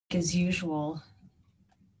as usual,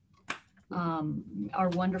 our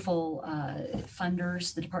wonderful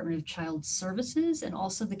funders, the Department of Child Services, and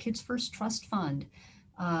also the Kids First Trust Fund.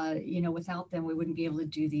 You know, without them, we wouldn't be able to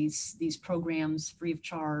do these programs free of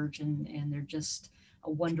charge, and they're just a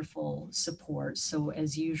wonderful support. So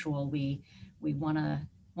as usual, we want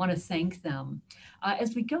to thank them.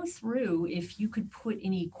 As we go through, if you could put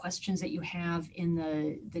any questions that you have in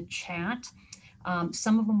the chat.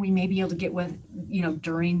 Some of them we may be able to get with, you know,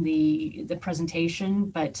 during the presentation,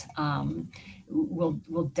 but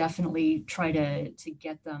we'll definitely try to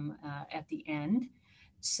get them at the end.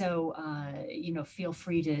 So, you know, feel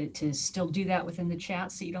free to still do that within the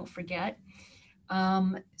chat so you don't forget.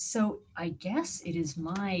 So I guess it is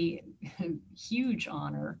my huge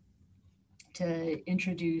honor to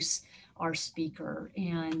introduce our speaker.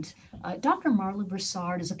 And Dr. Marla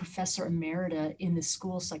Brassard is a Professor Emerita in the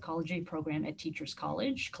School Psychology program at Teachers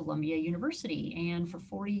College, Columbia University. And for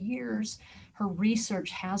 40 years, her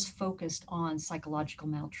research has focused on psychological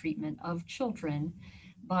maltreatment of children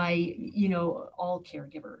by, you know, all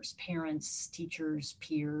caregivers, parents, teachers,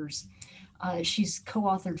 peers. She's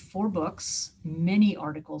co-authored 4 books, many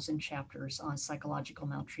articles and chapters on psychological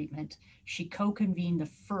maltreatment. She co-convened the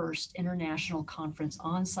first international conference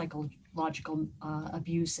on psychological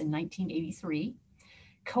abuse in 1983,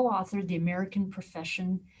 co-authored the American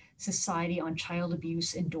Profession Society on Child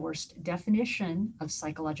Abuse-endorsed definition of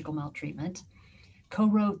psychological maltreatment,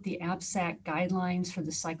 co-wrote the APSAC Guidelines for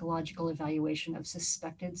the psychological evaluation of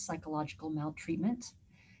suspected psychological maltreatment,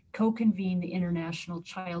 co-convened the International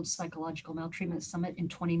Child Psychological Maltreatment Summit in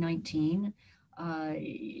 2019,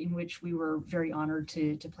 in which we were very honored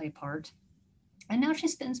to play a part. And now she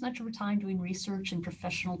spends much of her time doing research and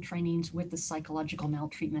professional trainings with the Psychological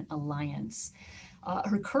Maltreatment Alliance.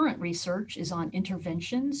 Her current research is on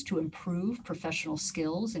interventions to improve professional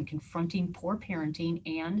skills in confronting poor parenting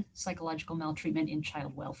and psychological maltreatment in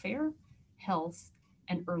child welfare, health,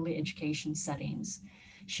 and early education settings.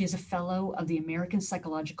 She is a fellow of the American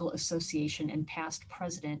Psychological Association and past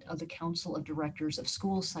president of the Council of Directors of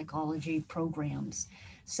School Psychology Programs.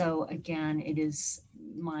 So again, it is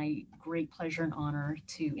my great pleasure and honor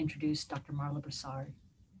to introduce Dr. Marla Brassard.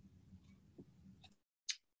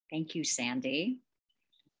 Thank you, Sandy.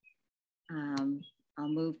 I'll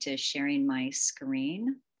move to sharing my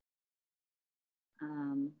screen.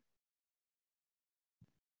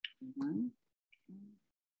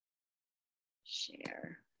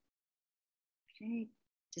 Share. Okay.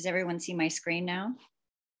 Does everyone see my screen now?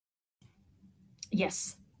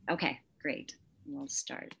 Yes. Okay, great. We'll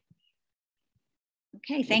start.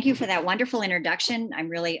 Okay, thank you for that wonderful introduction. I'm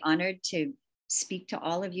really honored to speak to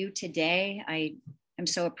all of you today. I am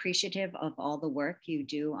so appreciative of all the work you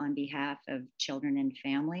do on behalf of children and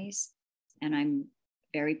families. And I'm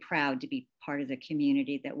very proud to be part of the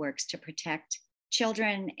community that works to protect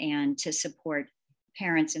children and to support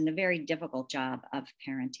parents in the very difficult job of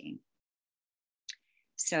parenting.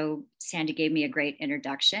 So Sandy gave me a great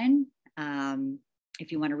introduction.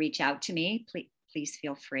 If you want to reach out to me, please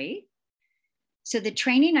feel free. So the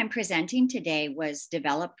training I'm presenting today was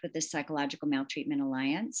developed with the Psychological Maltreatment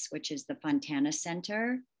Alliance, which is the Fontana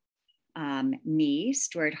Center, me,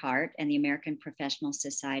 Stuart Hart, and the American Professional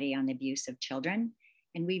Society on the Abuse of Children.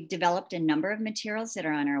 And we've developed a number of materials that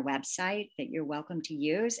are on our website that you're welcome to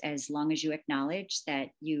use as long as you acknowledge that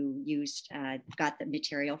you got the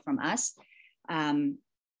material from us.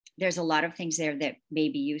 There's a lot of things there that may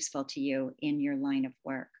be useful to you in your line of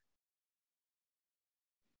work.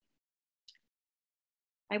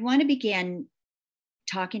 I want to begin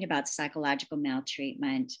talking about psychological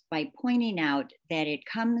maltreatment by pointing out that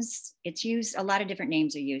it's used, a lot of different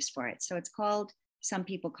names are used for it. So it's called, some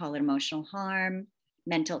people call it emotional harm,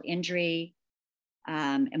 mental injury,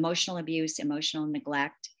 emotional abuse, emotional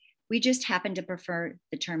neglect. We just happen to prefer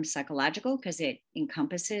the term psychological because it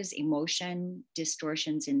encompasses emotion,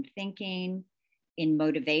 distortions in thinking, in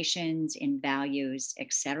motivations, in values,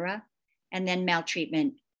 etc. And then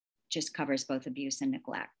maltreatment just covers both abuse and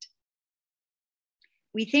neglect.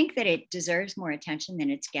 We think that it deserves more attention than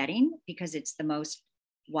it's getting because it's the most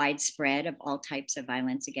widespread of all types of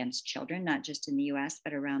violence against children, not just in the US,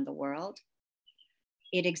 but around the world.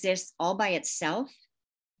 It exists all by itself,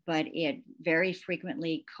 but it very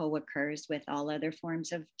frequently co-occurs with all other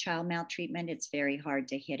forms of child maltreatment. It's very hard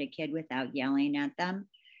to hit a kid without yelling at them.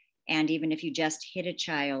 And even if you just hit a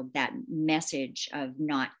child, that message of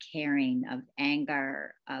not caring, of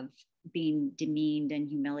anger, of being demeaned and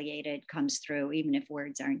humiliated comes through, even if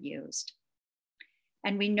words aren't used.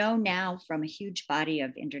 And we know now from a huge body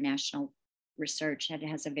of international research that it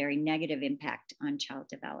has a very negative impact on child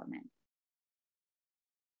development.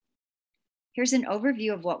 Here's an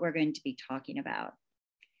overview of what we're going to be talking about.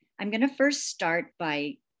 I'm going to first start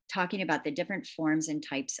by talking about the different forms and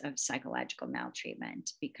types of psychological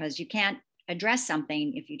maltreatment, because you can't address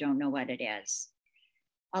something if you don't know what it is.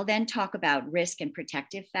 I'll then talk about risk and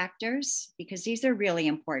protective factors, because these are really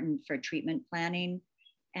important for treatment planning.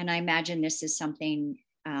 And I imagine this is something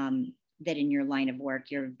that in your line of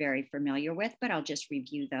work you're very familiar with, but I'll just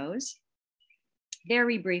review those.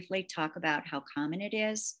 Very briefly talk about how common it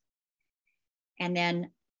is, and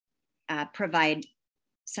then provide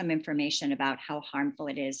some information about how harmful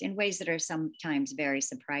it is in ways that are sometimes very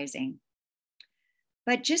surprising.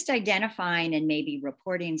 But just identifying and maybe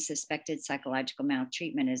reporting suspected psychological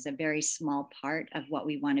maltreatment is a very small part of what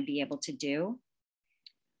we want to be able to do.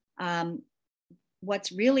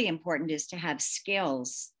 What's really important is to have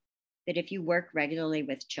skills that if you work regularly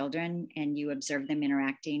with children and you observe them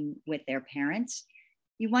interacting with their parents,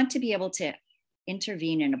 you want to be able to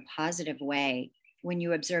intervene in a positive way when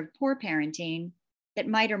you observe poor parenting that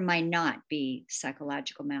might or might not be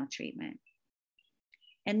psychological maltreatment.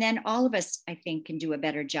 And then all of us, I think, can do a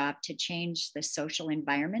better job to change the social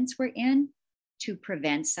environments we're in to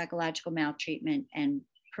prevent psychological maltreatment and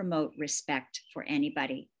promote respect for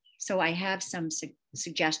anybody. So I have some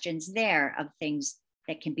suggestions there of things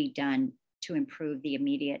that can be done to improve the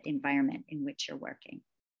immediate environment in which you're working.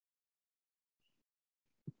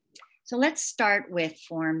 So let's start with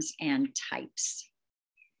forms and types.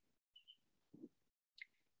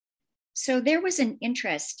 So there was an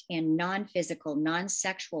interest in non-physical,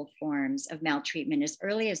 non-sexual forms of maltreatment as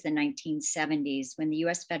early as the 1970s, when the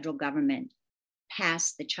US federal government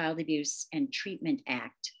passed the Child Abuse-Endorsed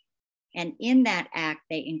Act. And in that act,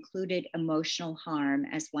 they included emotional harm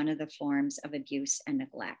as one of the forms of abuse and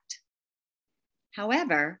neglect.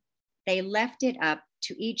 However, they left it up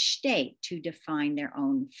to each state to define their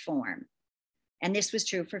own form. And this was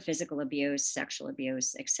true for physical abuse, sexual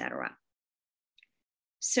abuse, etc.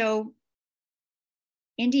 So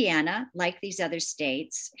Indiana, like these other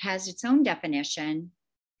states, has its own definition,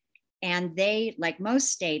 and they, like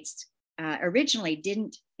most states, originally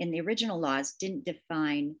didn't, in the original laws, didn't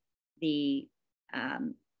define the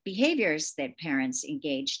behaviors that parents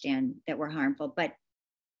engaged in that were harmful, but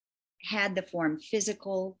had the form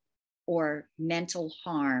physical or mental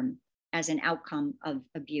harm as an outcome of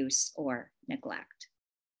abuse or neglect.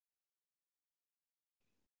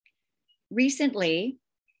 Recently,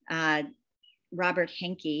 Robert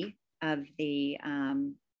Henke of the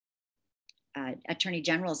Attorney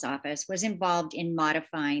General's office was involved in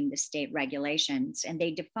modifying the state regulations, and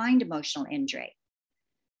they defined emotional injury.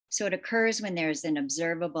 So it occurs when there's an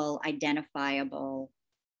observable, identifiable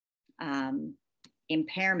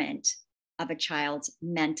impairment of a child's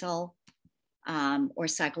mental or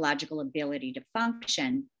psychological ability to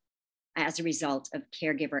function as a result of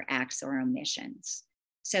caregiver acts or omissions.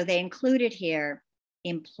 So they included here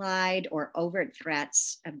implied or overt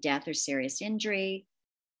threats of death or serious injury,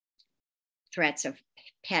 threats of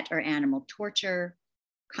pet or animal torture,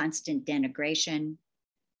 constant denigration,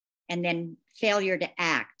 and then failure to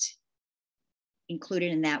act.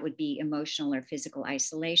 Included in that would be emotional or physical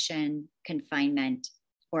isolation, confinement,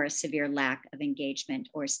 or a severe lack of engagement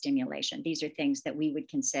or stimulation. These are things that we would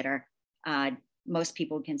consider, most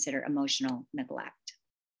people would consider emotional neglect.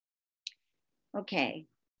 Okay.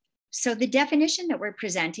 So the definition that we're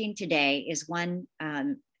presenting today is one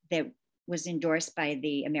that was endorsed by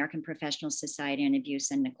the American Professional Society on Abuse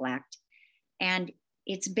and Neglect. And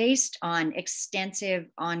it's based on extensive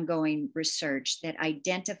ongoing research that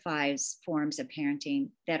identifies forms of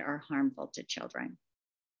parenting that are harmful to children.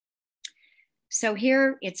 So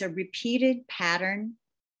here it's a repeated pattern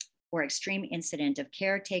or extreme incident of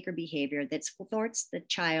caretaker behavior that thwarts the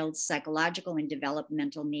child's psychological and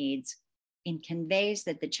developmental needs and conveys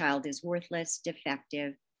that the child is worthless,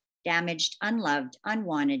 defective, damaged, unloved,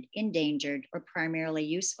 unwanted, endangered, or primarily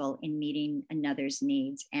useful in meeting another's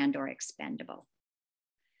needs and or expendable.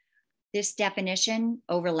 This definition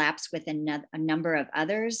overlaps with a number of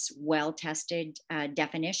others, well-tested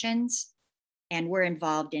definitions, and we're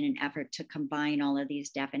involved in an effort to combine all of these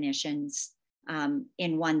definitions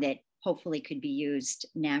in one that hopefully could be used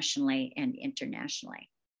nationally and internationally.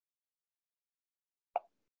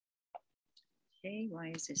 Okay,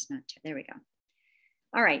 why is this not, there we go.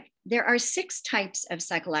 All right, there are 6 types of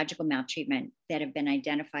psychological maltreatment that have been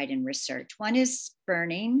identified in research. One is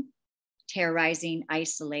spurning, terrorizing,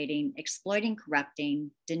 isolating, exploiting, corrupting,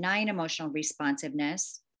 denying emotional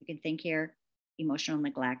responsiveness. You can think here, emotional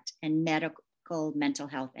neglect, and medical, mental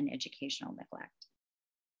health, and educational neglect.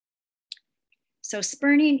 So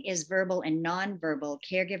spurning is verbal and nonverbal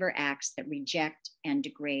caregiver acts that reject and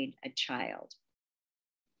degrade a child.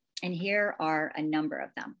 And here are a number of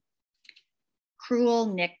them.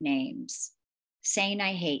 Cruel nicknames, saying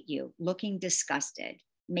I hate you, looking disgusted,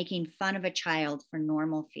 making fun of a child for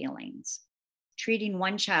normal feelings, treating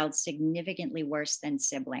one child significantly worse than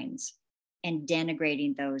siblings, and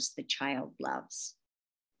denigrating those the child loves.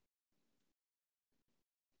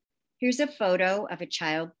 Here's a photo of a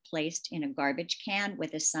child placed in a garbage can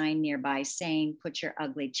with a sign nearby saying, put your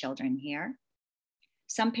ugly children here.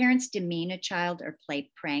 Some parents demean a child or play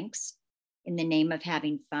pranks in the name of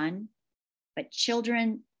having fun, but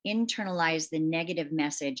children internalize the negative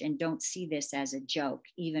message and don't see this as a joke,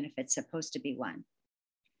 even if it's supposed to be one.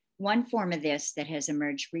 One form of this that has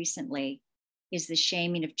emerged recently is the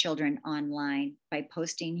shaming of children online by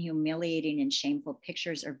posting humiliating and shameful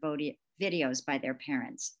pictures or videos by their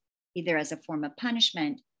parents, either as a form of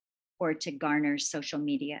punishment or to garner social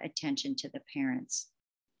media attention to the parents.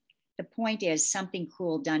 The point is, something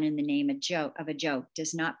cruel done in the name of a joke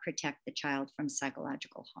does not protect the child from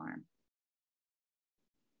psychological harm.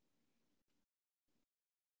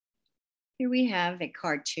 Here we have a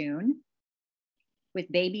cartoon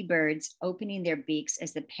with baby birds opening their beaks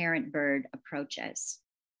as the parent bird approaches.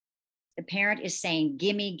 The parent is saying,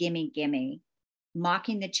 gimme, gimme, gimme,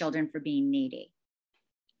 mocking the children for being needy.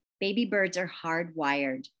 Baby birds are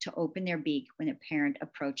hardwired to open their beak when a parent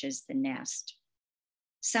approaches the nest.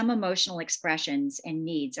 Some emotional expressions and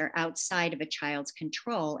needs are outside of a child's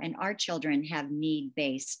control, and our children have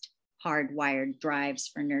need-based hardwired drives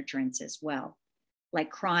for nurturance as well,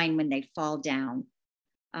 like crying when they fall down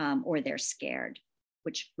or they're scared,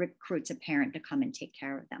 which recruits a parent to come and take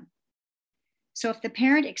care of them. So if the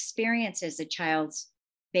parent experiences a child's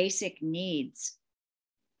basic needs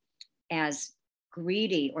as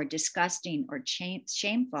greedy or disgusting or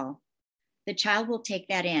shameful, the child will take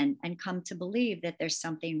that in and come to believe that there's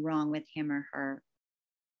something wrong with him or her.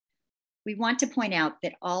 We want to point out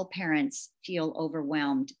that all parents feel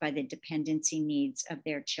overwhelmed by the dependency needs of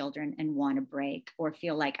their children and want a break, or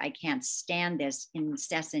feel like I can't stand this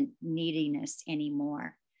incessant neediness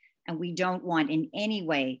anymore. And we don't want in any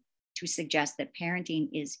way to suggest that parenting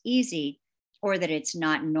is easy or that it's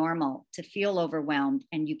not normal to feel overwhelmed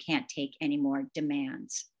and you can't take any more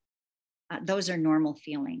demands. Those are normal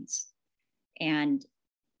feelings. And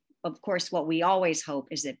of course, what we always hope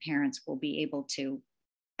is that parents will be able to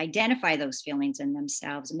identify those feelings in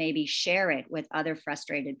themselves, maybe share it with other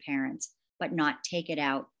frustrated parents, but not take it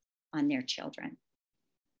out on their children.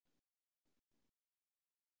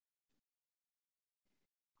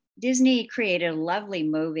 Disney created a lovely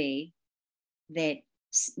movie that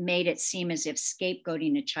made it seem as if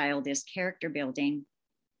scapegoating a child is character building.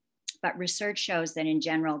 But research shows that in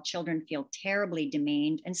general, children feel terribly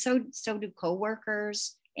demeaned, and so do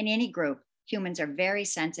coworkers. In any group, humans are very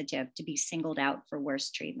sensitive to be singled out for worse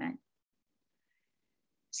treatment.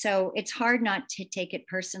 So it's hard not to take it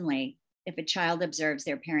personally if a child observes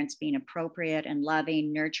their parents being appropriate and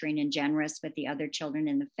loving, nurturing, and generous with the other children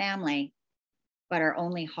in the family, but are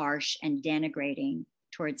only harsh and denigrating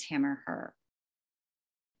towards him or her.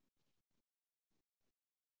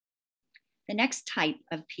 The next type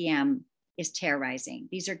of PM is terrorizing.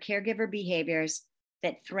 These are caregiver behaviors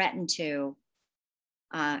that threaten to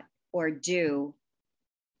or do,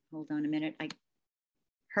 hold on a minute,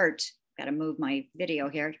 got to move my video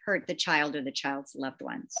here, hurt the child or the child's loved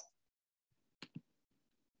ones.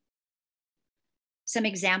 Some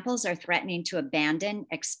examples are threatening to abandon,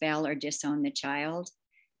 expel, or disown the child.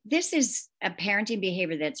 This is a parenting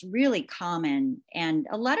behavior that's really common, and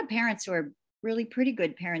a lot of parents who are really pretty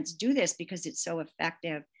good parents do this because it's so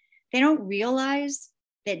effective. They don't realize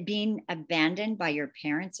that being abandoned by your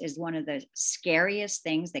parents is one of the scariest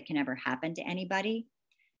things that can ever happen to anybody.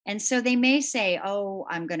 And so they may say, oh,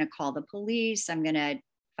 I'm going to call the police. I'm going to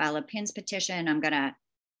file a PINS petition. I'm going to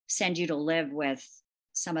send you to live with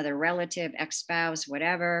some other relative, ex-spouse,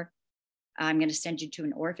 whatever. I'm going to send you to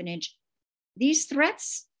an orphanage. These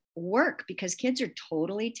threats work because kids are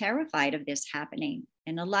totally terrified of this happening.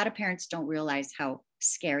 And a lot of parents don't realize how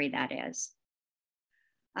scary that is.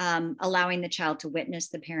 Allowing the child to witness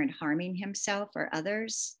the parent harming himself or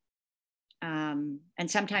others. And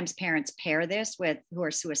sometimes parents pair this with who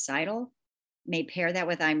are suicidal, may pair that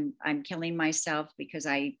with I'm killing myself because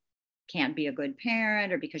I can't be a good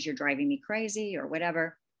parent or because you're driving me crazy or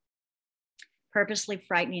whatever. Purposely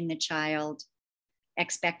frightening the child,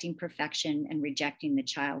 expecting perfection, and rejecting the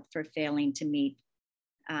child for failing to meet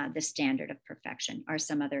the standard of perfection are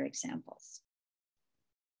some other examples.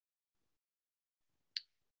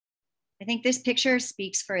 I think this picture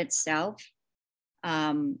speaks for itself.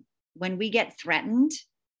 When we get threatened,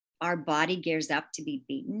 our body gears up to be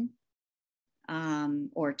beaten.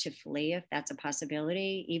 or to flee if that's a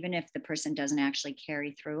possibility. Even if the person doesn't actually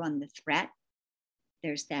carry through on the threat,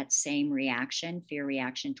 there's that same reaction, fear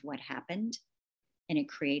reaction to what happened. And it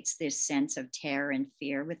creates this sense of terror and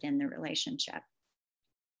fear within the relationship.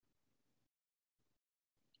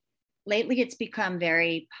 Lately, it's become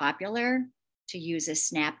very popular to use a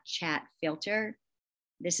Snapchat filter.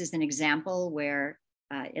 This is an example where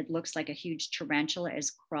it looks like a huge tarantula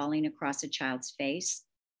is crawling across a child's face.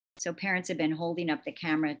 So parents have been holding up the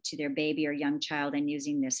camera to their baby or young child and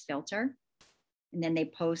using this filter. And then they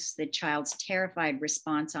post the child's terrified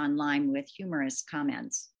response online with humorous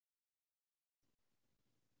comments.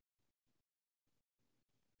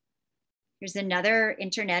 Here's another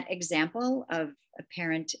internet example of a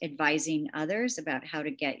parent advising others about how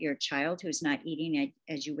to get your child who's not eating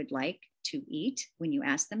as you would like to eat when you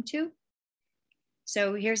ask them to.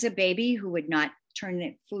 So here's a baby who would not turn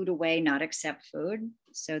the food away, not accept food.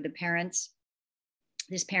 So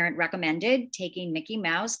this parent recommended taking Mickey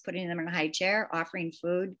Mouse, putting them in a high chair, offering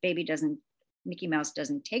food. Mickey Mouse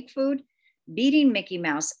doesn't take food, beating Mickey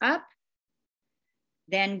Mouse up,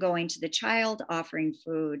 then going to the child, offering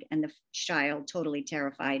food, and the child, totally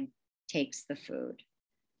terrified, takes the food.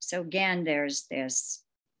 So again, there's this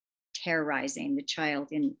terrorizing the child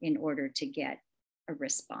in order to get a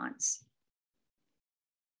response.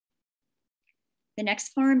 The next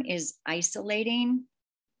form is isolating.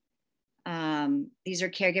 These are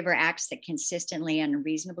caregiver acts that consistently and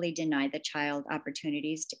unreasonably deny the child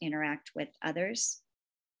opportunities to interact with others.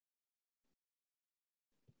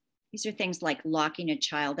 These are things like locking a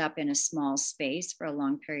child up in a small space for a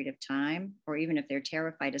long period of time, or even if they're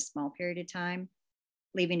terrified, a small period of time,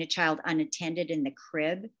 leaving a child unattended in the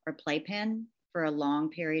crib or playpen for a long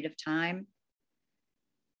period of time,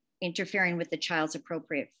 interfering with the child's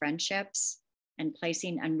appropriate friendships, and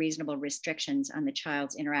placing unreasonable restrictions on the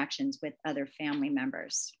child's interactions with other family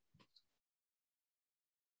members.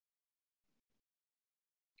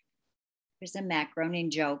 Here's a Matt Groening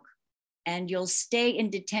joke. And you'll stay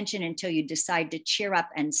in detention until you decide to cheer up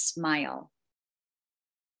and smile.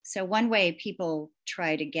 So one way people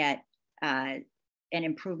try to get an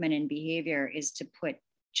improvement in behavior is to put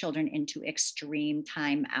children into extreme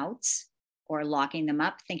timeouts or locking them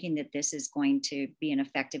up, thinking that this is going to be an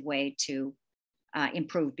effective way to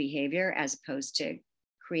improve behavior, as opposed to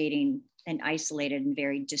creating an isolated and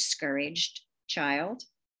very discouraged child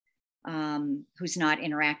who's not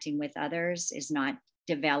interacting with others, is not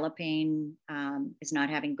developing, is not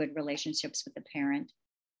having good relationships with the parent.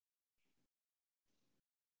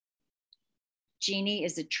 Jeannie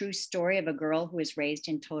is a true story of a girl who was raised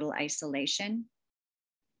in total isolation.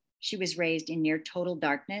 She was raised in near total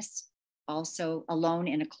darkness, also alone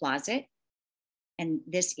in a closet. And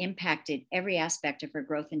this impacted every aspect of her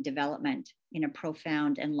growth and development in a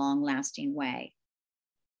profound and long-lasting way.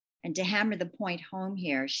 And to hammer the point home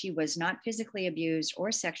here, she was not physically abused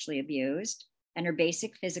or sexually abused, and her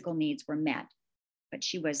basic physical needs were met, but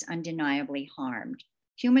she was undeniably harmed.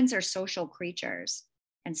 Humans are social creatures,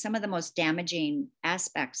 and some of the most damaging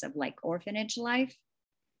aspects of like orphanage life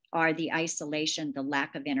are the isolation, the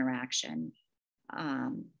lack of interaction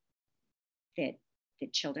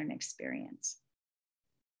that children experience.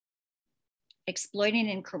 Exploiting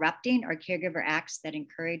and corrupting are caregiver acts that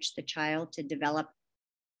encourage the child to develop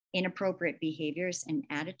inappropriate behaviors and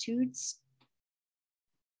attitudes.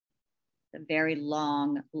 A very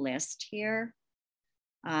long list here.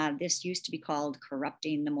 This used to be called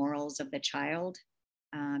corrupting the morals of the child.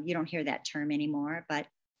 You don't hear that term anymore, but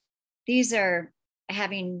these are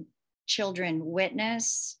having children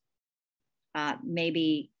witness,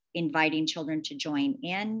 maybe inviting children to join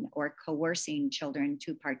in, or coercing children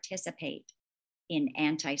to participate in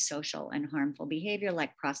antisocial and harmful behavior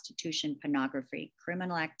like prostitution, pornography,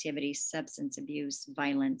 criminal activity, substance abuse,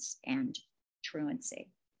 violence, and truancy.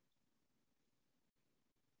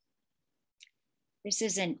 This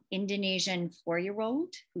is an Indonesian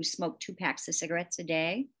 4-year-old who smoked 2 packs of cigarettes a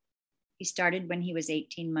day. He started when he was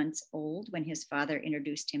 18 months old, when his father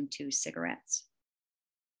introduced him to cigarettes.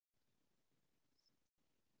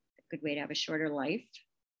 A good way to have a shorter life.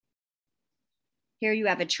 Here you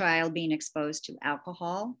have a child being exposed to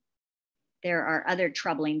alcohol. There are other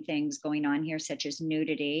troubling things going on here, such as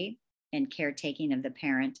nudity and caretaking of the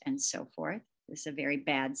parent and so forth. This is a very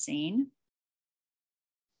bad scene.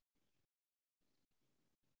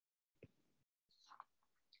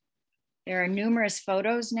 There are numerous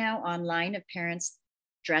photos now online of parents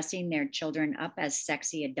dressing their children up as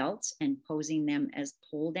sexy adults and posing them as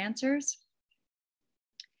pole dancers.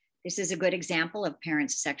 This is a good example of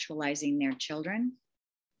parents sexualizing their children.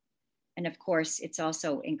 And of course, it's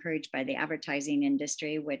also encouraged by the advertising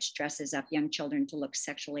industry, which dresses up young children to look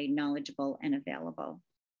sexually knowledgeable and available,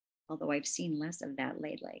 although I've seen less of that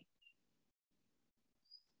lately.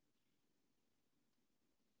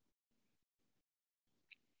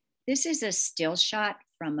 This is a still shot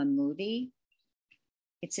from a movie.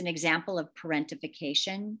 It's an example of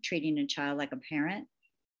parentification, treating a child like a parent,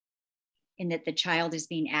 in that the child is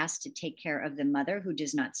being asked to take care of the mother who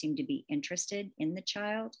does not seem to be interested in the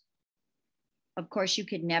child. Of course, you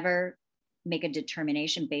could never make a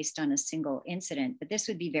determination based on a single incident, but this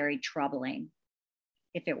would be very troubling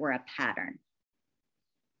if it were a pattern.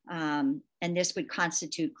 And this would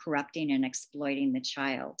constitute corrupting and exploiting the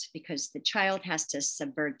child, because the child has to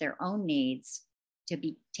subvert their own needs to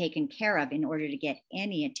be taken care of in order to get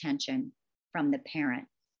any attention from the parent.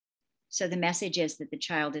 So the message is that the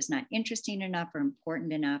child is not interesting enough or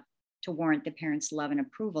important enough to warrant the parent's love and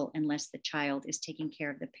approval unless the child is taking care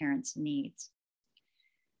of the parent's needs.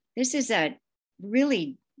 This is a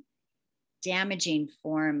really damaging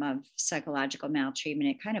form of psychological maltreatment.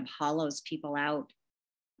 It kind of hollows people out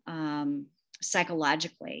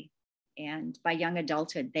psychologically. And by young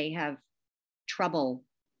adulthood, they have trouble.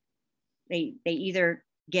 They either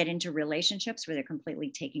get into relationships where they're completely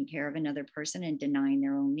taking care of another person and denying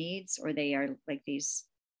their own needs, or they are like these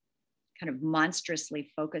kind of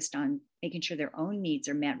monstrously focused on making sure their own needs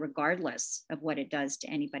are met regardless of what it does to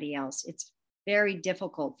anybody else. It's very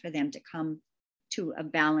difficult for them to come to a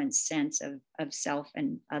balanced sense of self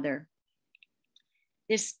and other.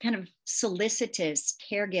 This kind of solicitous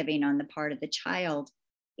caregiving on the part of the child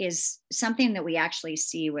is something that we actually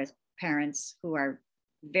see with parents who are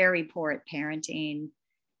very poor at parenting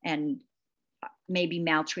and maybe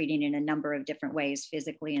maltreating in a number of different ways,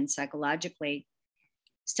 physically and psychologically.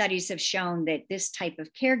 Studies have shown that this type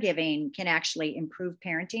of caregiving can actually improve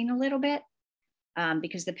parenting a little bit,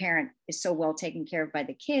 because the parent is so well taken care of by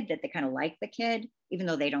the kid that they kind of like the kid, even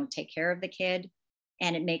though they don't take care of the kid.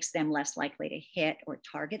 And it makes them less likely to hit or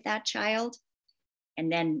target that child.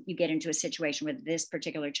 And then you get into a situation where this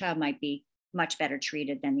particular child might be much better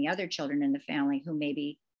treated than the other children in the family who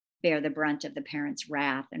maybe bear the brunt of the parent's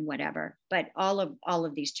wrath and whatever. But all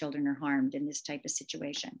of these children are harmed in this type of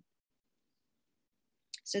situation.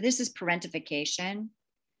 So this is parentification.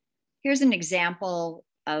 Here's an example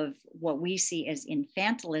of what we see as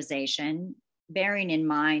infantilization, bearing in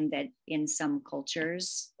mind that in some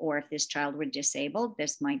cultures, or if this child were disabled,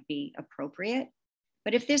 this might be appropriate.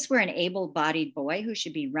 But if this were an able-bodied boy who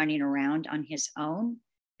should be running around on his own,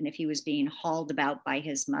 and if he was being hauled about by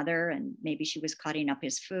his mother and maybe she was cutting up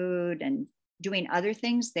his food and doing other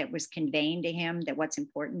things that was conveying to him that what's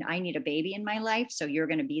important, I need a baby in my life, so you're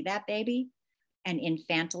going to be that baby, and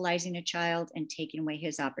infantilizing a child and taking away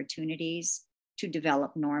his opportunities to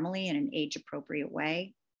develop normally in an age-appropriate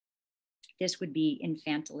way, this would be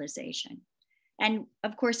infantilization. And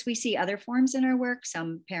of course, we see other forms in our work.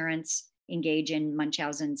 Some parents engage in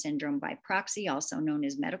Munchausen syndrome by proxy, also known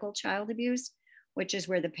as medical child abuse, which is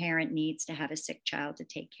where the parent needs to have a sick child to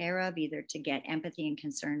take care of, either to get empathy and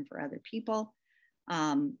concern for other people,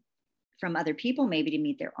 from other people, maybe to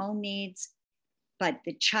meet their own needs. But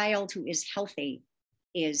the child who is healthy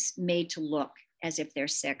is made to look as if they're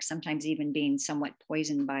sick, sometimes even being somewhat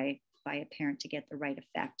poisoned by a parent to get the right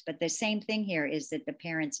effect. But the same thing here is that the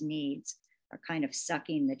parent's needs are kind of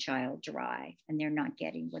sucking the child dry and they're not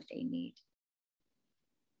getting what they need.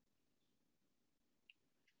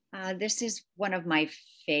 This is one of my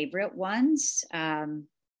favorite ones. There's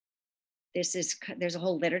a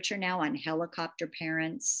whole literature now on helicopter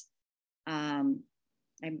parents.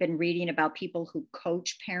 I've been reading about people who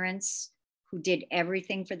coach parents who did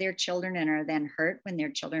everything for their children and are then hurt when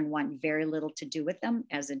their children want very little to do with them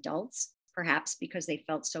as adults, perhaps because they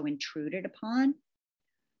felt so intruded upon.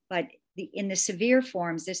 But in the severe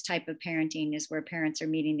forms, this type of parenting is where parents are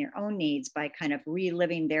meeting their own needs by kind of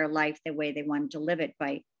reliving their life the way they wanted to live it,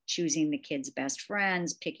 by choosing the kids' best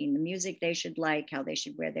friends, picking the music they should like, how they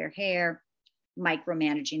should wear their hair,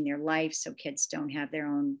 micromanaging their life so kids don't have their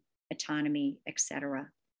own autonomy, etc.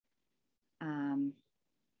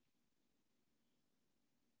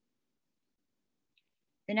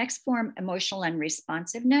 The next form, emotional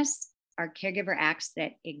unresponsiveness, are caregiver acts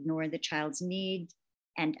that ignore the child's need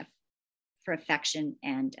and for affection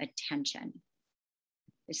and attention.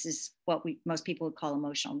 This is what most people would call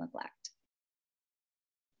emotional neglect.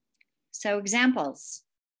 So examples: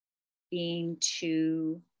 being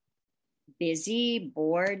too busy,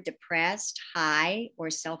 bored, depressed, high, or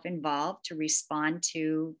self-involved to respond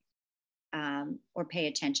to or pay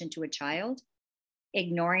attention to a child,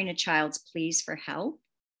 ignoring a child's pleas for help,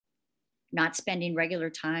 not spending regular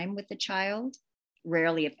time with the child,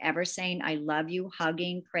 rarely, if ever, saying, I love you,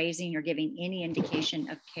 hugging, praising, or giving any indication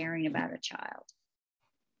of caring about a child.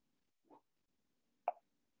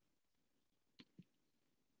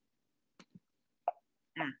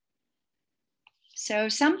 So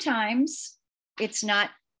sometimes it's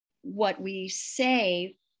not what we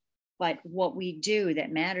say, but what we do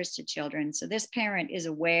that matters to children. So this parent is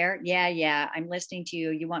aware, yeah, I'm listening to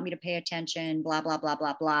you. You want me to pay attention, blah, blah, blah,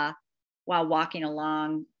 blah, blah, while walking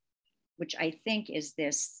along, which I think is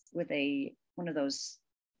this with one of those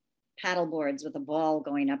paddle boards with a ball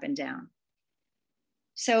going up and down.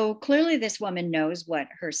 So clearly this woman knows what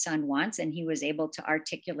her son wants, and he was able to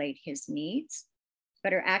articulate his needs,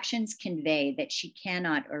 but her actions convey that she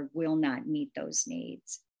cannot or will not meet those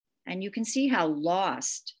needs. And you can see how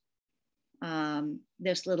lost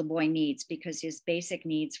this little boy needs, because his basic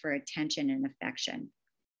needs for attention and affection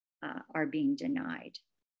are being denied.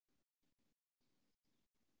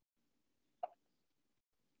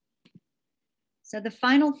 So the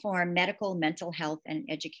final form, medical, mental health, and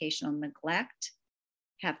educational neglect,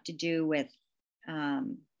 have to do with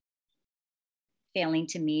failing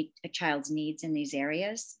to meet a child's needs in these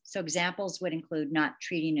areas. So examples would include not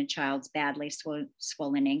treating a child's badly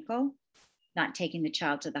swollen ankle, not taking the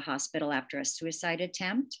child to the hospital after a suicide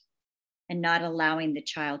attempt, and not allowing the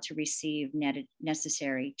child to receive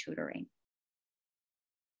necessary tutoring.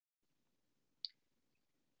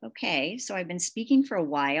 Okay, so I've been speaking for a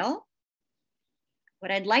while.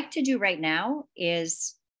 What I'd like to do right now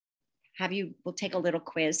is we'll take a little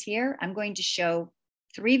quiz here. I'm going to show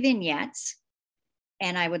 3 vignettes,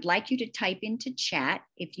 and I would like you to type into chat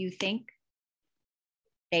if you think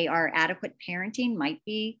they are adequate parenting, might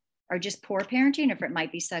be, or just poor parenting, or if it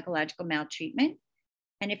might be psychological maltreatment.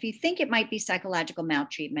 And if you think it might be psychological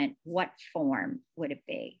maltreatment, what form would it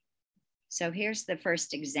be? So here's the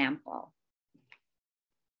first example.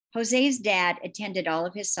 Jose's dad attended all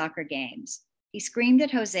of his soccer games. He screamed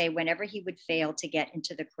at Jose whenever he would fail to get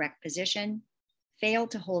into the correct position, fail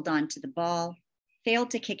to hold on to the ball, fail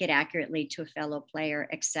to kick it accurately to a fellow player,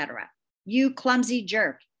 etc. You clumsy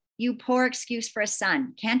jerk, you poor excuse for a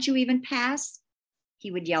son. Can't you even pass?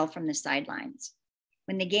 He would yell from the sidelines.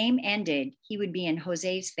 When the game ended, he would be in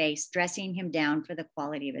Jose's face, dressing him down for the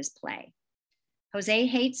quality of his play. Jose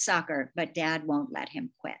hates soccer, but dad won't let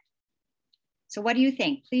him quit. So what do you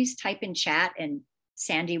think? Please type in chat and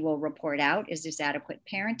Sandy will report out. Is this adequate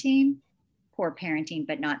parenting, poor parenting,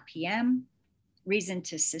 but not PM, reason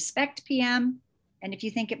to suspect PM? And if you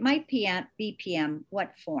think it might be PM,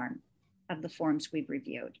 what form of the forms we've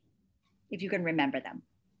reviewed, if you can remember them?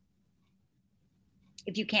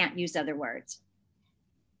 If you can't, use other words.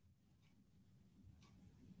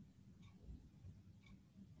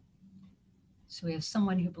 So we have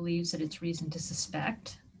someone who believes that it's reason to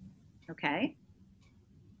suspect. Okay.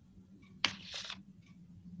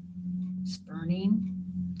 Spurning.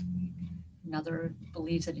 Another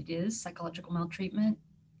believes that it is psychological maltreatment.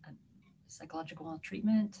 Psychological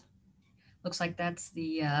maltreatment. Looks like that's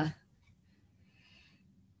the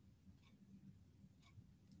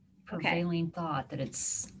prevailing thought, that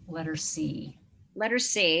it's letter C. Letter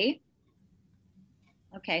C.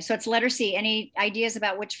 Okay, so it's letter C. Any ideas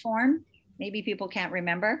about which form? Maybe people can't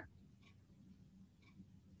remember.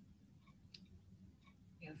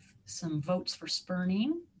 We have some votes for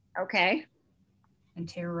spurning. Okay. And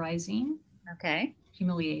terrorizing. Okay.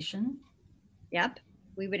 Humiliation. Yep.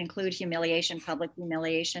 We would include humiliation, public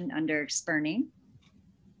humiliation under spurning.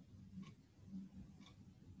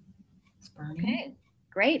 Spurning. Okay,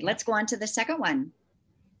 great. Let's go on to the second one.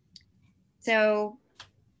 So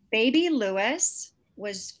baby Lewis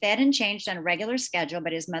was fed and changed on a regular schedule,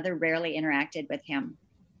 but his mother rarely interacted with him.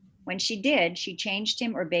 When she did, she changed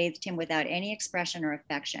him or bathed him without any expression or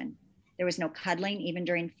affection. There was no cuddling, even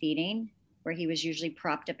during feeding, where he was usually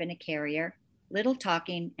propped up in a carrier, little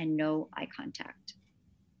talking, and no eye contact.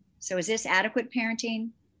 So is this adequate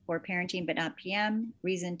parenting, poor parenting but not PM,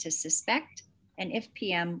 reason to suspect, and if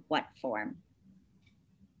PM, what form?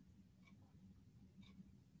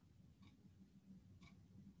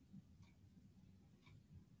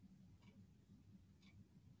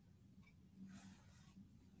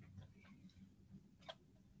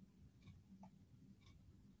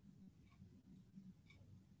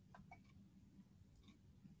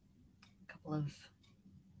 A couple of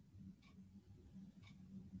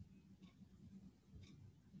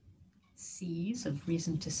C's of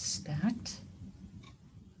reason to suspect.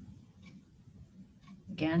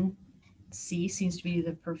 Again, C seems to be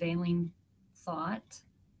the prevailing thought.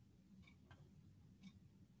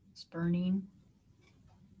 Spurning.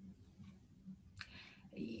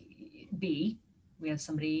 B, we have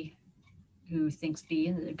somebody who thinks B,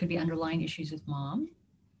 and there could be underlying issues with mom.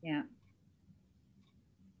 Yeah.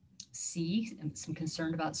 C, some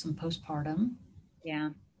concern about some postpartum. Yeah.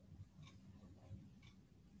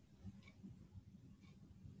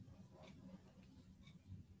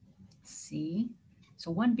 C.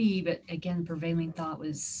 So 1B, but again, prevailing thought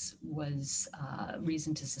was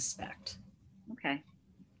reason to suspect. Okay.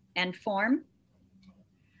 And form?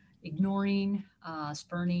 Ignoring,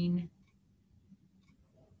 spurning,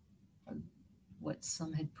 what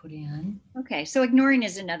some had put in. Okay, so ignoring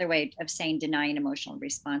is another way of saying denying emotional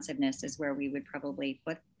responsiveness is where we would probably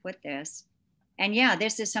put this. And yeah,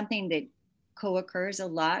 this is something that co-occurs a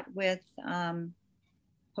lot with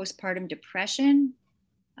postpartum depression.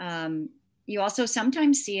 You also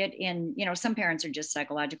sometimes see it in, some parents are just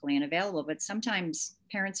psychologically unavailable, but sometimes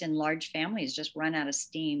parents in large families just run out of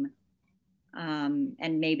steam.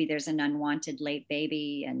 And maybe there's an unwanted late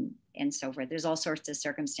baby and so forth. There's all sorts of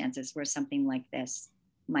circumstances where something like this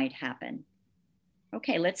might happen.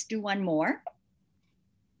 Okay, let's do one more.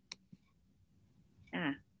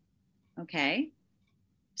 Okay.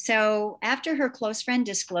 So after her close friend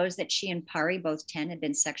disclosed that she and Pari, both 10, had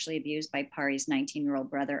been sexually abused by Pari's 19-year-old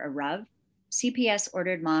brother, Arav, CPS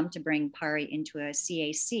ordered mom to bring Pari into a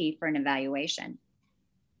CAC for an evaluation.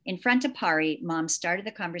 In front of Pari, mom started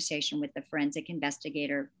the conversation with the forensic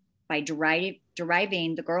investigator by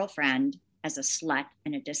deriving the girlfriend as a slut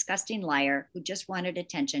and a disgusting liar who just wanted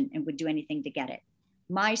attention and would do anything to get it.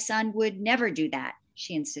 My son would never do that,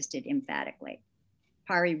 she insisted emphatically.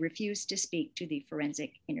 Pari refused to speak to the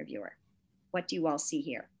forensic interviewer. What do you all see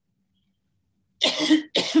here?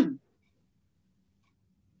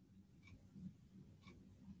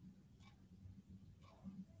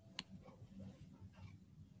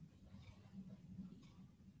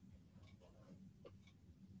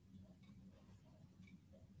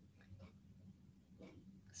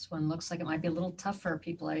 This one looks like it might be a little tough for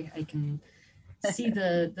people. I can see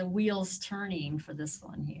the wheels turning for this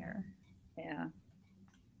one here. Yeah.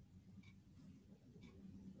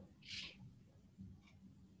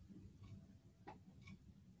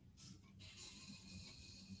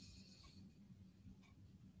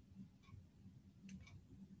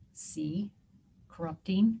 C,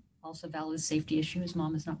 corrupting, also valid safety issue as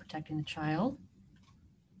mom is not protecting the child.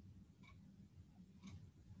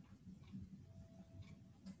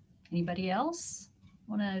 Anybody else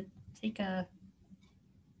want to take a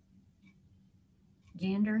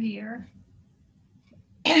gander here?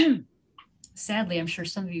 Sadly, I'm sure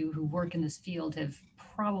some of you who work in this field have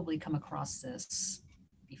probably come across this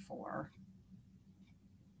before.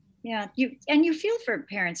 Yeah, you feel for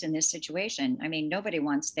parents in this situation. I mean, nobody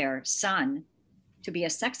wants their son to be a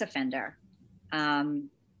sex offender.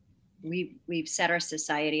 We've set our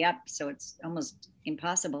society up so it's almost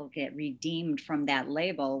impossible to get redeemed from that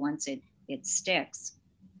label once it sticks.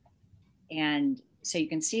 And so you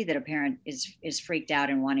can see that a parent is freaked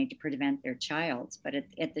out and wanting to prevent their child. But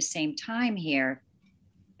at the same time here,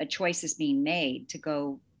 a choice is being made to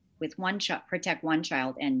go with one child, protect one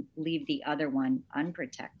child and leave the other one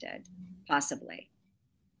unprotected, possibly.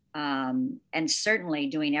 And certainly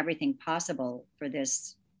doing everything possible for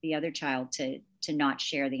the other child to not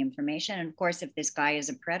share the information. And of course, if this guy is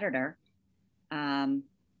a predator,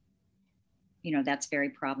 that's very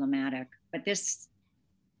problematic. But this,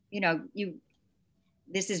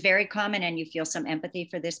 this is very common and you feel some empathy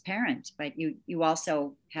for this parent, but you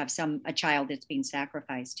also have a child that's being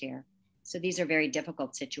sacrificed here. So these are very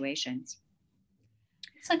difficult situations.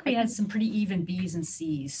 Looks like we had some pretty even B's and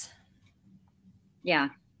C's. Yeah.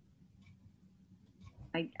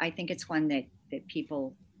 I think it's one that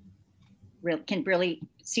people can really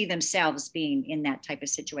see themselves being in that type of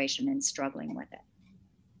situation and struggling with it.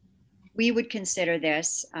 We would consider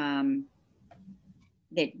this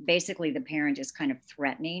that basically the parent is kind of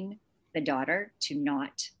threatening the daughter to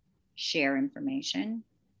not share information.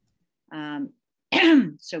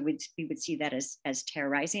 So we would see that as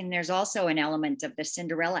terrorizing. There's also an element of the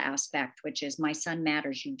Cinderella aspect, which is my son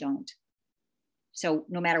matters, you don't. So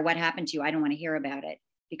no matter what happened to you, I don't want to hear about it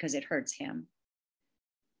because it hurts him.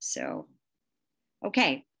 So,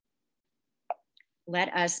 okay.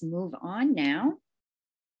 Let us move on now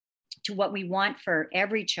to what we want for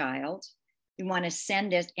every child. We want to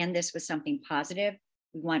end this with something positive.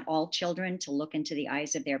 We want all children to look into the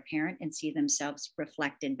eyes of their parent and see themselves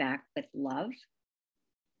reflected back with love.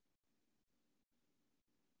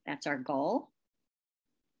 That's our goal.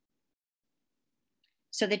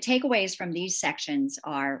 So the takeaways from these sections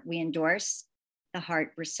are: we endorse the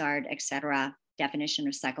Hart, Brassard, etc. definition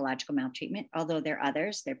of psychological maltreatment, although there are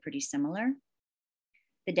others, they're pretty similar.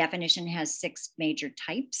 The definition has 6 major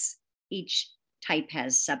types, each type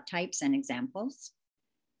has subtypes and examples.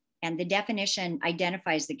 And the definition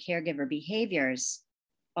identifies the caregiver behaviors,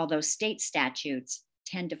 although state statutes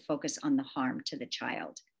tend to focus on the harm to the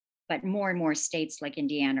child. But more and more states like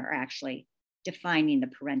Indiana are actually defining the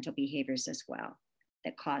parental behaviors as well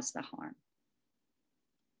that cause the harm.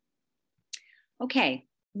 Okay,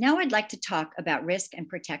 now I'd like to talk about risk and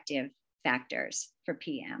protective factors for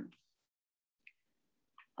PM.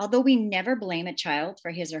 Although we never blame a child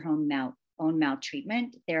for his or her own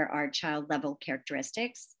maltreatment, there are child-level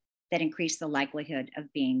characteristics that increase the likelihood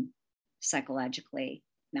of being psychologically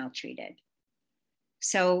maltreated.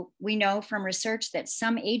 So we know from research that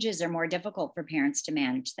some ages are more difficult for parents to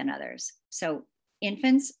manage than others. So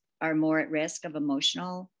infants are more at risk of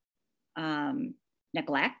emotional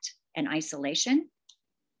neglect and isolation.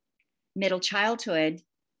 Middle childhood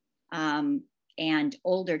and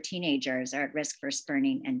older teenagers are at risk for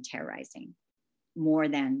spurning and terrorizing more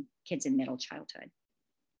than kids in middle childhood.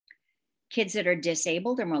 Kids that are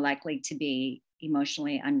disabled are more likely to be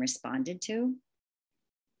emotionally unresponded to.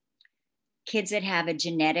 Kids that have a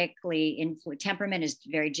temperament is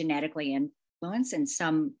very genetically influenced, and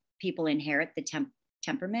some people inherit the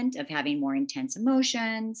temperament of having more intense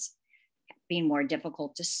emotions, being more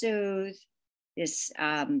difficult to soothe. This,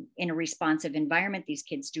 in a responsive environment, these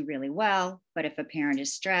kids do really well, but if a parent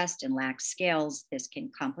is stressed and lacks skills, this can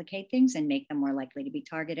complicate things and make them more likely to be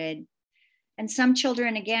targeted. And some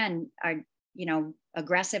children, again, are,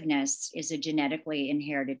 aggressiveness is a genetically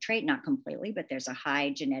inherited trait, not completely, but there's a high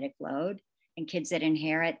genetic load. And kids that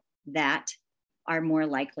inherit that are more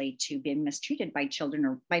likely to be mistreated by children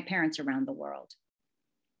or by parents around the world.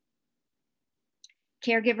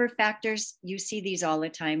 Caregiver factors, you see these all the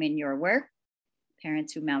time in your work.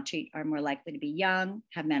 Parents who maltreat are more likely to be young,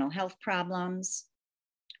 have mental health problems,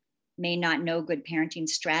 may not know good parenting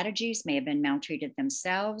strategies, may have been maltreated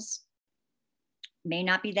themselves, may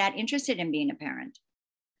not be that interested in being a parent.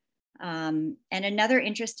 And another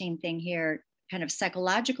interesting thing here, kind of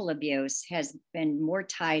psychological abuse has been more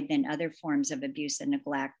tied than other forms of abuse and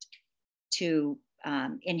neglect to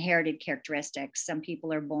inherited characteristics. Some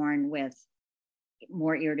people are born with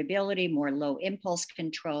more irritability, more low impulse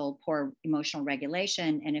control, poor emotional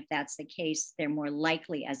regulation. And if that's the case, they're more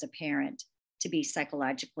likely as a parent to be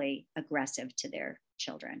psychologically aggressive to their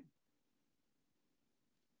children.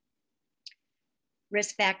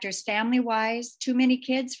 Risk factors family-wise, too many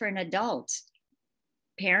kids for an adult.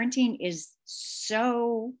 Parenting is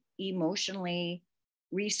so emotionally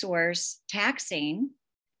resource taxing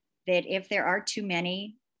that if there are too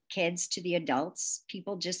many kids to the adults,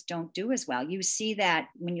 people just don't do as well. You see that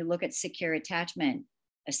when you look at secure attachment,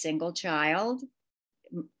 a single child,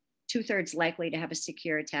 2/3 likely to have a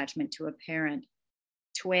secure attachment to a parent.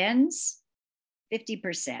 Twins,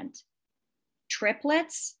 50%.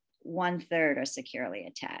 Triplets, 1/3 are securely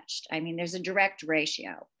attached. I mean, there's a direct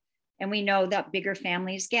ratio. And we know that bigger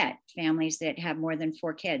families families that have more than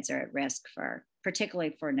 4 kids are at risk for,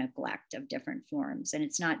 particularly for neglect of different forms. And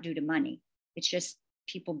it's not due to money. It's just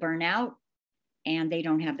people burn out and they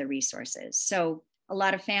don't have the resources. So a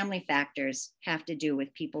lot of family factors have to do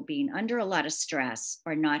with people being under a lot of stress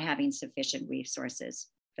or not having sufficient resources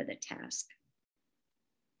for the task.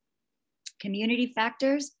 Community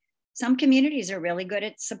factors. Some communities are really good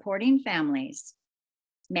at supporting families.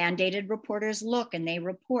 Mandated reporters look and they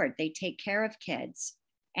report, they take care of kids.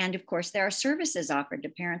 And of course, there are services offered to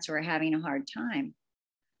parents who are having a hard time.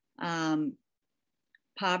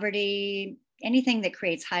 Poverty, anything that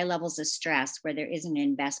creates high levels of stress where there isn't an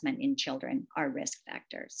investment in children are risk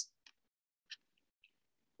factors.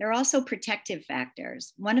 There are also protective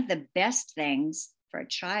factors. One of the best things for a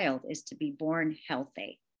child is to be born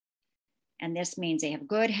healthy. And this means they have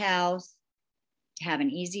good health, have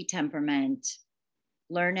an easy temperament,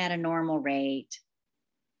 learn at a normal rate,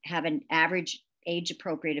 have an average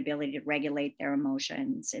age-appropriate ability to regulate their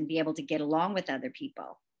emotions and be able to get along with other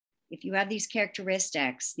people. If you have these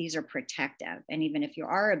characteristics, these are protective. And even if you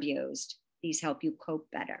are abused, these help you cope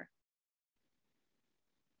better.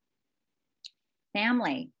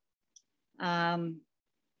 Family,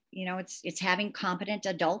 it's having competent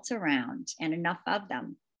adults around and enough of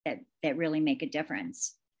them that really make a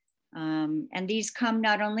difference. And these come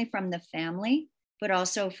not only from the family, but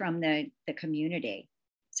also from the community.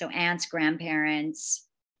 So aunts, grandparents,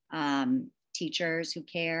 teachers who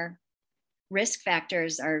care. Risk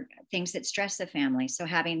factors are things that stress the family. So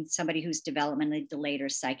having somebody who's developmentally delayed or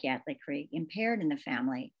psychiatrically impaired in the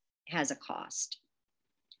family has a cost.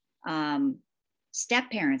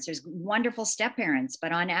 Step parents, there's wonderful step parents,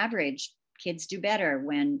 but on average, kids do better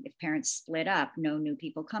if parents split up, no new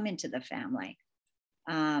people come into the family.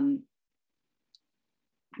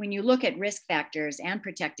 when you look at risk factors and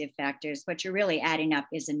protective factors, what you're really adding up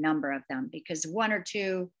is a number of them, because 1 or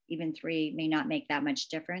 2, even 3 may not make that much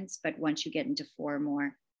difference. But once you get into 4 or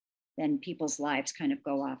more, then people's lives kind of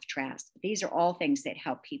go off track. These are all things that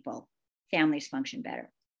help people, families function better.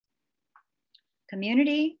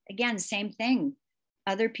 Community, again, same thing.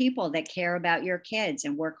 Other people that care about your kids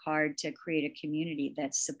and work hard to create a community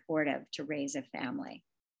that's supportive to raise a family.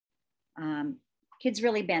 Kids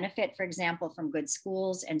really benefit, for example, from good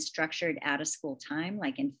schools and structured out-of-school time,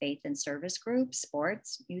 like in faith and service groups,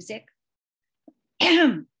 sports, music.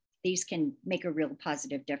 These can make a real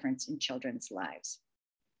positive difference in children's lives.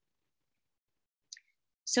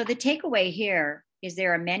 So the takeaway here is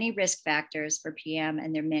there are many risk factors for PM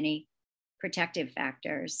and there are many protective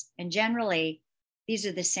factors. And generally, these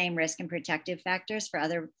are the same risk and protective factors for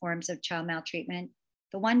other forms of child maltreatment.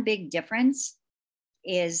 The one big difference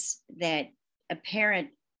is that a parent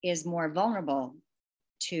is more vulnerable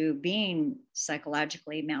to being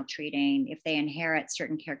psychologically maltreating if they inherit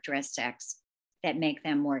certain characteristics that make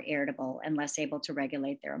them more irritable and less able to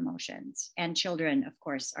regulate their emotions. And children, of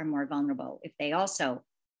course, are more vulnerable if they also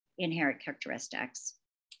inherit characteristics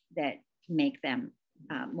that make them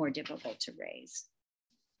more difficult to raise.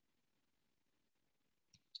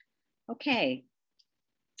 Okay,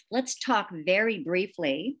 let's talk very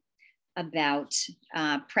briefly about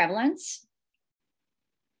prevalence.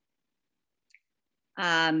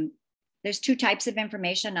 There's 2 types of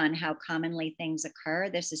information on how commonly things occur.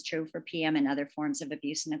 This is true for PM and other forms of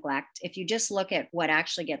abuse and neglect. If you just look at what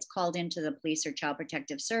actually gets called into the police or child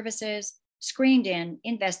protective services, screened in,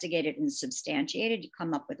 investigated, and substantiated, you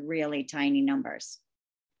come up with really tiny numbers.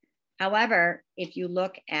 However, if you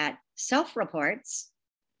look at self-reports,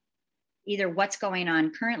 either what's going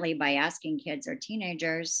on currently by asking kids or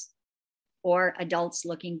teenagers, or adults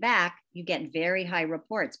looking back, you get very high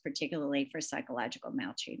reports, particularly for psychological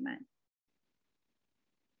maltreatment.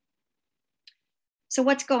 So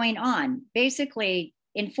what's going on? Basically,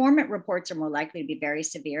 informant reports are more likely to be very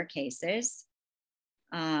severe cases.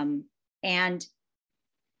 And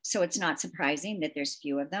so it's not surprising that there's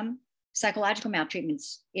few of them. Psychological maltreatment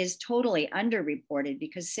is totally underreported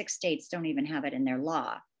because 6 states don't even have it in their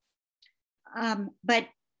law. But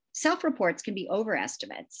self-reports can be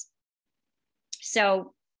overestimates.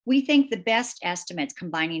 So we think the best estimates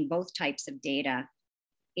combining both types of data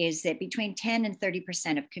is that between 10 and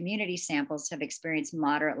 30% of community samples have experienced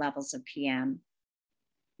moderate levels of PM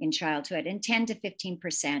in childhood and 10 to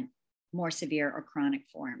 15% more severe or chronic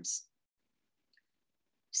forms.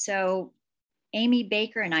 So Amy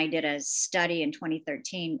Baker and I did a study in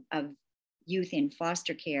 2013 of youth in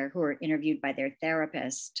foster care who were interviewed by their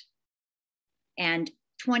therapist. And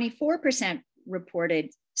 24% reported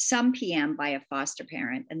some PM by a foster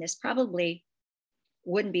parent. And this probably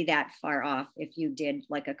wouldn't be that far off if you did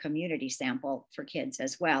like a community sample for kids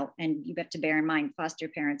as well. And you have to bear in mind, foster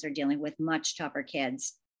parents are dealing with much tougher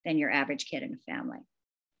kids than your average kid in a family.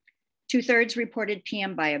 2/3 reported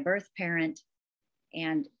PM by a birth parent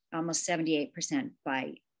and almost 78%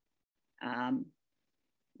 by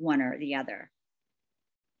one or the other.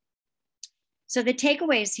 So the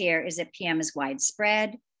takeaways here is that PM is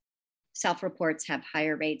widespread. Self-reports have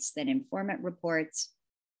higher rates than informant reports.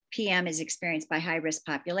 PM is experienced by high-risk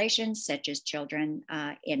populations, such as children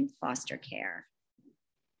in foster care,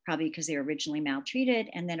 probably because they were originally maltreated.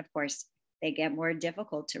 And then, of course, they get more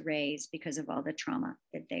difficult to raise because of all the trauma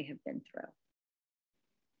that they have been through.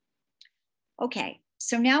 Okay,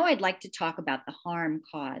 so now I'd like to talk about the harm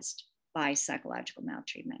caused by psychological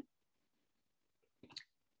maltreatment.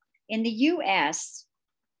 In the US,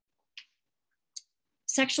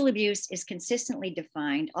 sexual abuse is consistently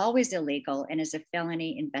defined, always illegal, and is a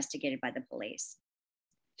felony investigated by the police.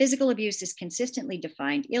 Physical abuse is consistently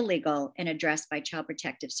defined illegal and addressed by child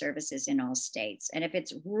protective services in all states. And if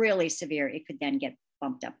it's really severe, it could then get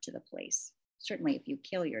bumped up to the police, certainly if you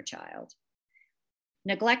kill your child.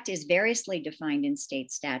 Neglect is variously defined in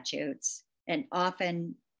state statutes and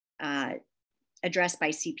often addressed by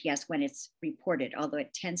CPS when it's reported, although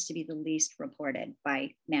it tends to be the least reported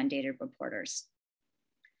by mandated reporters.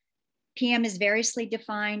 PM is variously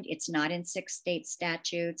defined. It's not in 6 state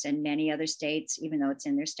statutes, and many other states, even though it's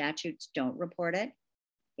in their statutes, don't report it.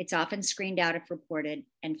 It's often screened out if reported,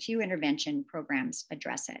 and few intervention programs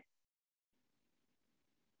address it.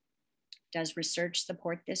 Does research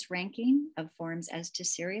support this ranking of forms as to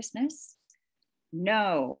seriousness?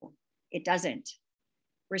 No, it doesn't.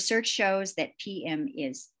 Research shows that PM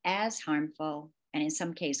is as harmful and in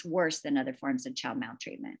some cases worse than other forms of child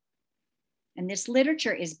maltreatment. And this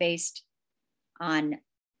literature is based on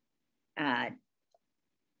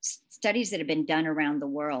studies that have been done around the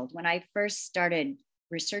world. When I first started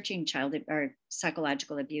researching child or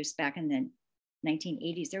psychological abuse back in the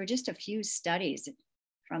 1980s, there were just a few studies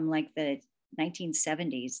from like the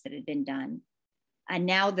 1970s that had been done. And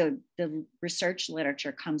now the research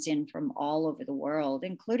literature comes in from all over the world,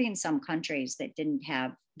 including some countries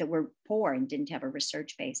that were poor and didn't have a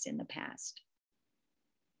research base in the past.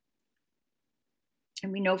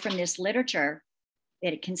 And we know from this literature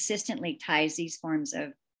that it consistently ties these forms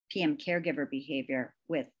of PM caregiver behavior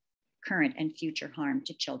with current and future harm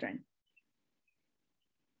to children.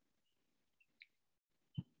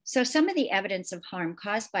 So some of the evidence of harm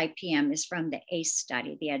caused by PM is from the ACE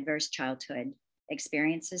study, the Adverse Childhood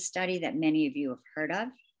Experiences study that many of you have heard of.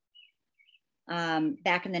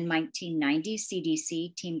 Back in the 1990s,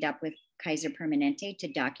 CDC teamed up with Kaiser Permanente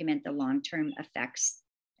to document the long-term effects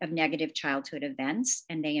of negative childhood events,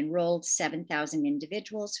 and they enrolled 7,000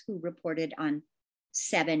 individuals who reported on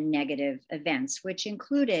 7 negative events, which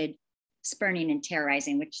included spurning and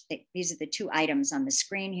terrorizing, which these are the 2 items on the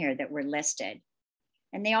screen here that were listed.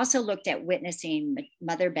 And they also looked at witnessing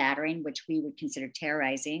mother battering, which we would consider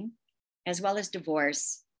terrorizing, as well as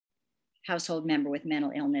divorce, household member with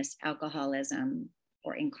mental illness, alcoholism,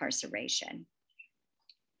 or incarceration.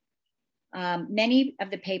 Many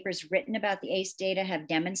of the papers written about the ACE data have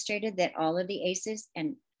demonstrated that all of the ACEs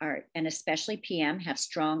and especially PM have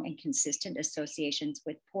strong and consistent associations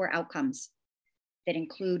with poor outcomes that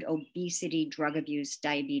include obesity, drug abuse,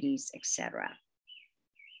 diabetes, etc.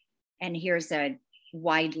 And here's a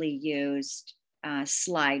widely used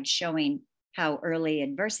slide showing how early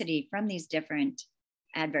adversity from these different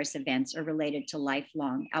adverse events are related to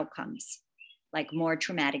lifelong outcomes, like more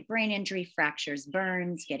traumatic brain injury, fractures,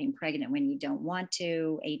 burns, getting pregnant when you don't want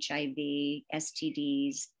to, HIV,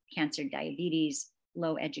 STDs, cancer, diabetes,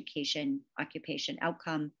 low education, occupation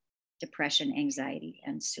outcome, depression, anxiety,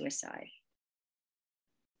 and suicide.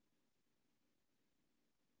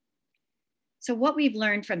 So what we've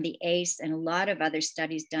learned from the ACE and a lot of other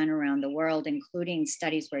studies done around the world, including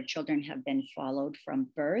studies where children have been followed from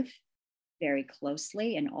birth very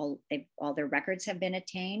closely and all their records have been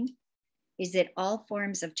attained, is that all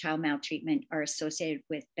forms of child maltreatment are associated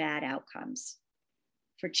with bad outcomes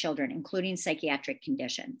for children, including psychiatric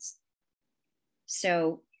conditions.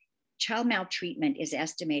 So child maltreatment is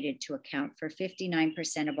estimated to account for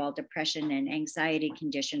 59% of all depression and anxiety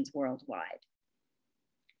conditions worldwide.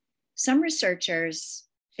 Some researchers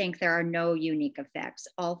think there are no unique effects.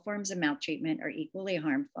 All forms of maltreatment are equally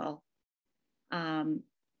harmful.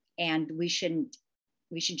 And we should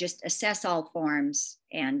just assess all forms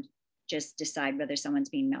and just decide whether someone's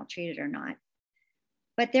being maltreated or not.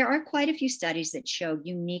 But there are quite a few studies that show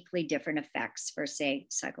uniquely different effects for, say,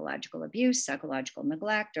 psychological abuse, psychological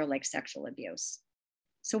neglect, or like sexual abuse.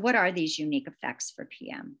 So what are these unique effects for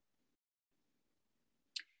PM?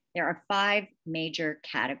 There are 5 major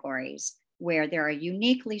categories where there are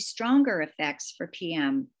uniquely stronger effects for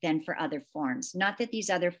PM than for other forms. Not that these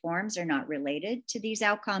other forms are not related to these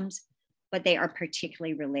outcomes, but they are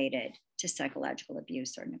particularly related to psychological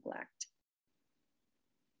abuse or neglect.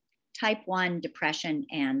 Type 1, depression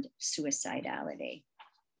and suicidality.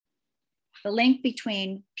 The link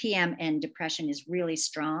between PM and depression is really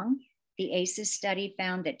strong. The ACEs study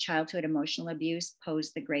found that childhood emotional abuse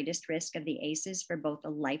posed the greatest risk of the ACEs for both a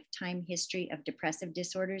lifetime history of depressive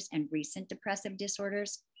disorders and recent depressive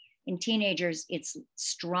disorders. In teenagers, it's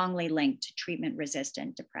strongly linked to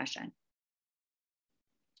treatment-resistant depression.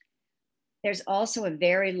 There's also a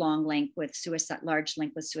very long link with large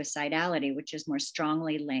link with suicidality, which is more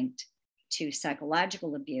strongly linked to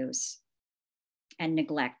psychological abuse and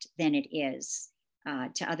neglect than it is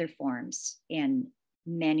to other forms in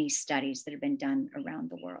many studies that have been done around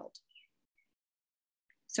the world.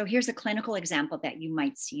 So here's a clinical example that you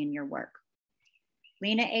might see in your work.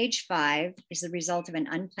 Lena, age 5, is the result of an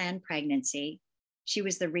unplanned pregnancy. She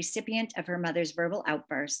was the recipient of her mother's verbal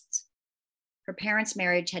outbursts. Her parents'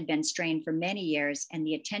 marriage had been strained for many years, and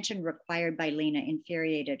the attention required by Lena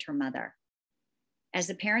infuriated her mother. As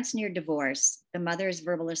the parents neared divorce, the mother's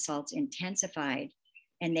verbal assaults intensified,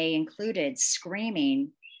 and they included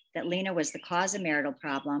screaming that Lena was the cause of marital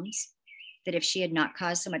problems, that if she had not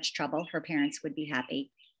caused so much trouble, her parents would be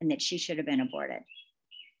happy, and that she should have been aborted.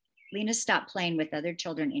 Lena stopped playing with other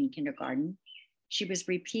children in kindergarten. She was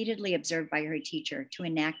repeatedly observed by her teacher to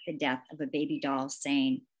enact the death of a baby doll,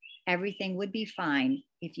 saying, "Everything would be fine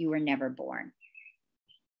if you were never born."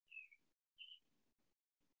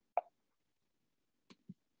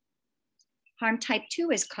 Harm type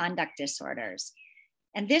 2 is conduct disorders.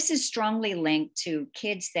 And this is strongly linked to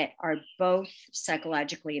kids that are both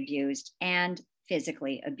psychologically abused and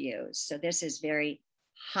physically abused. So this is very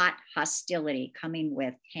hot hostility coming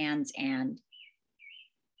with hands and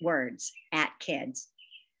words at kids.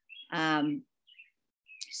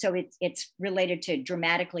 So it's related to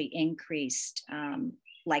dramatically increased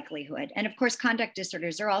likelihood. And of course, conduct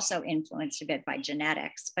disorders are also influenced a bit by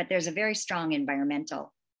genetics, but there's a very strong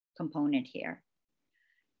environmental component here.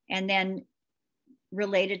 And then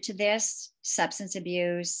related to this, substance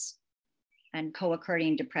abuse and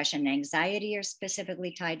co-occurring depression and anxiety are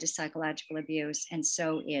specifically tied to psychological abuse, and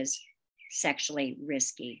so is sexually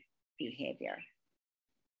risky behavior.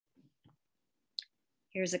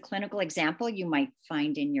 Here's a clinical example you might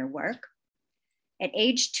find in your work. At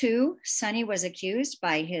age 2, Sonny was accused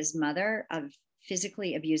by his mother of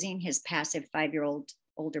physically abusing his passive 5-year-old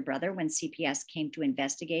older brother when CPS came to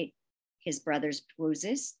investigate his brother's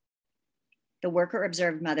bruises. The worker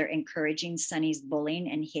observed mother encouraging Sonny's bullying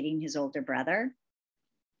and hitting his older brother,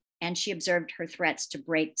 and she observed her threats to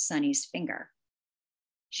break Sonny's finger.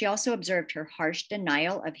 She also observed her harsh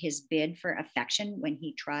denial of his bid for affection when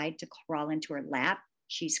he tried to crawl into her lap.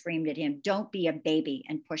 She screamed at him, "Don't be a baby,"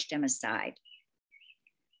 and pushed him aside.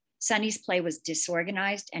 Sonny's play was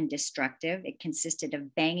disorganized and destructive. It consisted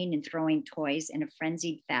of banging and throwing toys in a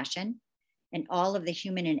frenzied fashion, and all of the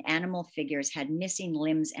human and animal figures had missing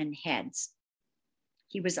limbs and heads.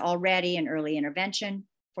 He was already an early intervention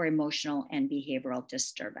for emotional and behavioral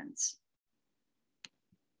disturbance.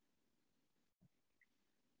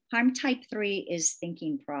 Harm type 3 is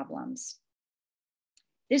thinking problems.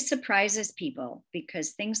 This surprises people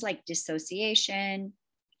because things like dissociation,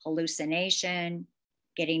 hallucination,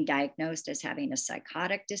 getting diagnosed as having a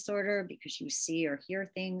psychotic disorder because you see or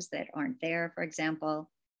hear things that aren't there, for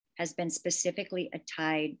example, has been specifically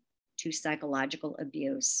tied to psychological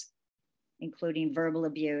abuse, including verbal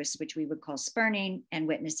abuse, which we would call spurning, and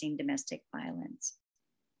witnessing domestic violence.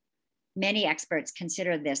 Many experts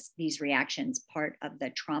consider these reactions part of the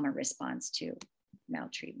trauma response to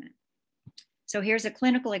maltreatment. So here's a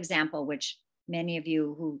clinical example, which many of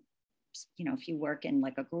you who, if you work in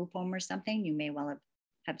like a group home or something, you may well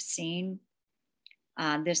have seen.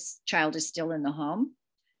 This child is still in the home.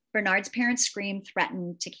 Bernard's parents screamed,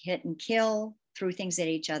 threatened to hit and kill, threw things at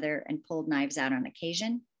each other, and pulled knives out on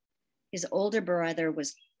occasion. His older brother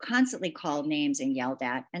was constantly called names and yelled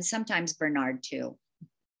at, and sometimes Bernard too.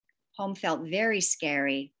 Home felt very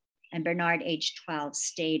scary, and Bernard, age 12,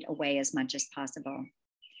 stayed away as much as possible.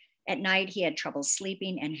 At night, he had trouble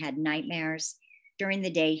sleeping and had nightmares. During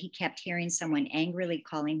the day, he kept hearing someone angrily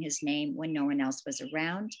calling his name when no one else was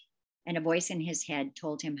around, and a voice in his head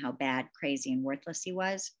told him how bad, crazy, and worthless he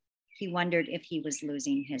was. He wondered if he was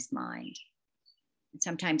losing his mind. And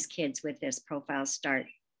sometimes kids with this profile start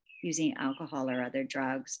using alcohol or other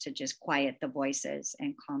drugs to just quiet the voices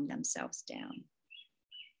and calm themselves down.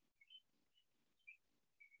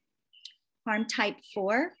 Harm type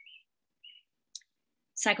 4.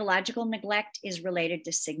 Psychological neglect is related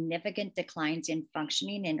to significant declines in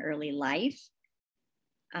functioning in early life.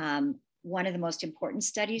 One of the most important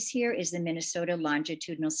studies here is the Minnesota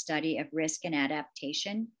longitudinal study of risk and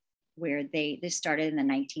adaptation, where this started in the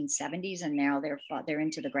 1970s, and now they're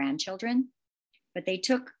into the grandchildren. But they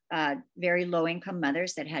took very low-income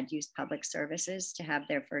mothers that had used public services to have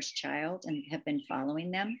their first child and have been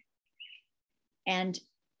following them. And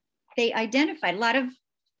they identified a lot of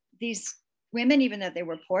these women, even though they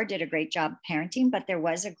were poor, did a great job parenting, but there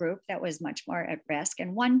was a group that was much more at risk.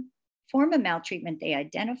 And one form of maltreatment they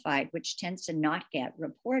identified, which tends to not get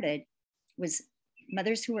reported, was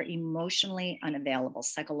mothers who were emotionally unavailable,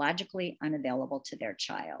 psychologically unavailable to their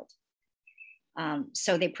child.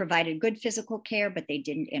 So they provided good physical care, but they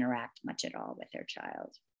didn't interact much at all with their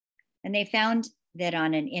child. And they found that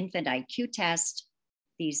on an infant IQ test,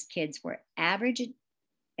 these kids were average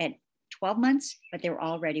at 12 months, but they were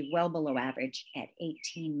already well below average at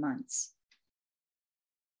 18 months.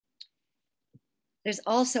 There's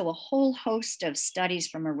also a whole host of studies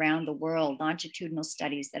from around the world, longitudinal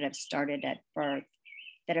studies that have started at birth,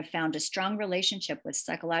 that have found a strong relationship with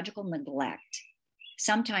psychological neglect,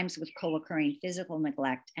 sometimes with co-occurring physical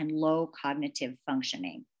neglect and low cognitive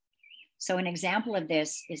functioning. So an example of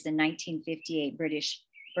this is the 1958 British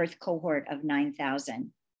birth cohort of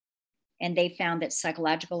 9,000. And they found that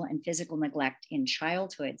psychological and physical neglect in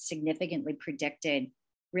childhood significantly predicted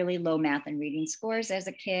really low math and reading scores as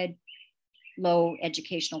a kid, low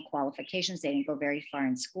educational qualifications. They didn't go very far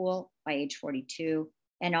in school by age 42,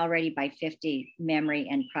 and already by 50, memory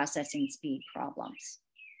and processing speed problems.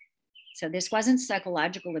 So this wasn't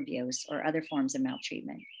psychological abuse or other forms of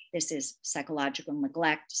maltreatment. This is psychological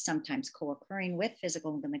neglect, sometimes co-occurring with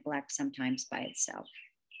physical neglect, sometimes by itself.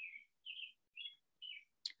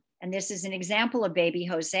 And this is an example of baby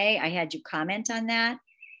Jose. I had you comment on that.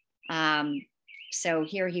 So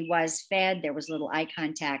here he was fed, there was little eye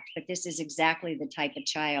contact, but this is exactly the type of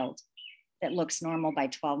child that looks normal by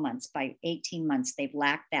 12 months. By 18 months, they've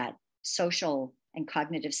lacked that social and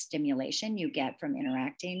cognitive stimulation you get from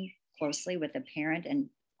interacting closely with a parent and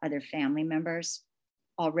other family members,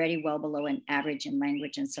 already well below an average in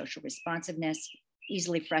language and social responsiveness,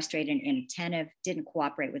 easily frustrated and inattentive, didn't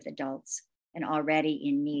cooperate with adults, and already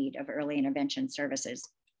in need of early intervention services.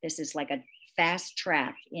 This is like a fast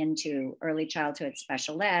track into early childhood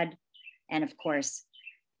special ed, and of course,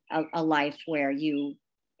 a life where you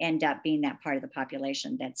end up being that part of the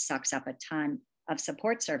population that sucks up a ton of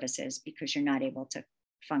support services because you're not able to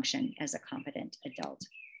function as a competent adult.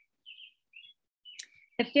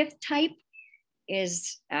 The fifth type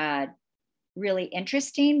is really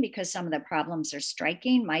interesting because some of the problems are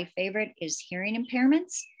striking. My favorite is hearing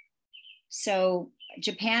impairments. So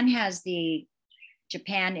Japan has the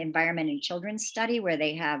Japan Environment in Children study where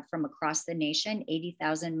they have from across the nation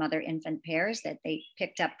 80,000 mother-infant pairs that they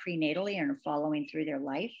picked up prenatally and are following through their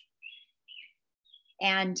life.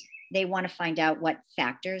 And they want to find out what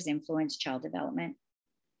factors influence child development.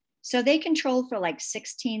 So they control for like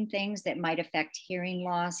 16 things that might affect hearing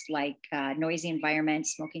loss, like noisy environment,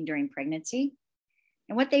 smoking during pregnancy.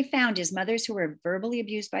 And what they found is mothers who were verbally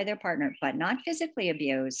abused by their partner, but not physically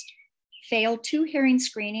abused, failed 2 hearing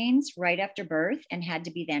screenings right after birth and had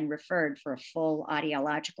to be then referred for a full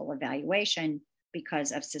audiological evaluation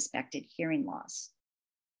because of suspected hearing loss.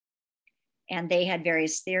 And they had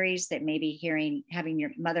various theories that maybe having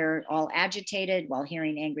your mother all agitated while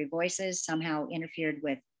hearing angry voices somehow interfered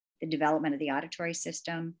with the development of the auditory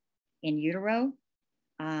system in utero.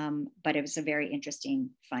 But it was a very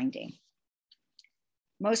interesting finding.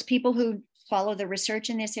 Most people who follow the research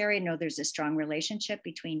in this area know there's a strong relationship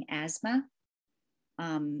between asthma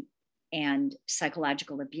and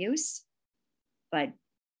psychological abuse. But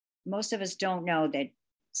most of us don't know that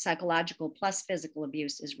psychological plus physical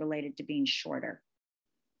abuse is related to being shorter.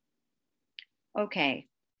 Okay,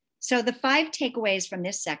 so the 5 takeaways from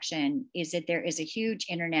this section is that there is a huge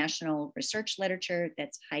international research literature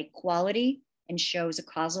that's high quality and shows a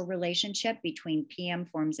causal relationship between PM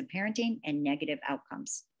forms of parenting and negative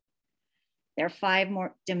outcomes. There are 5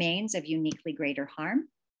 more domains of uniquely greater harm.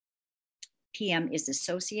 PM is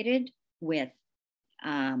associated with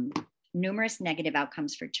numerous negative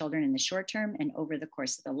outcomes for children in the short term and over the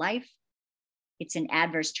course of the life. It's an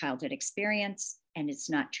adverse childhood experience, and it's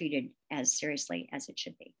not treated as seriously as it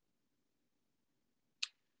should be.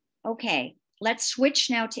 Okay, let's switch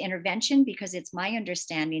now to intervention because it's my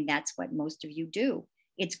understanding that's what most of you do.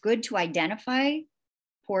 It's good to identify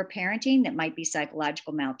poor parenting that might be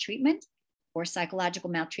psychological maltreatment or psychological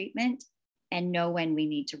maltreatment and know when we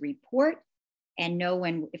need to report and know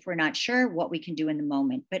when, if we're not sure, what we can do in the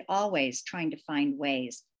moment, but always trying to find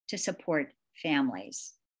ways to support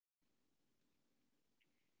families.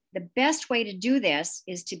 The best way to do this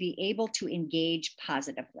is to be able to engage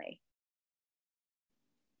positively.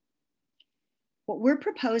 What we're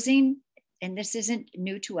proposing, and this isn't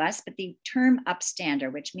new to us, but the term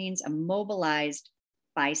upstander, which means a mobilized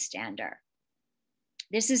bystander.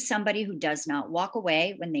 This is somebody who does not walk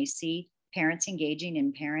away when they see parents engaging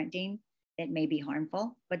in parenting that may be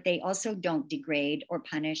harmful, but they also don't degrade or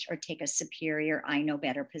punish or take a superior, I know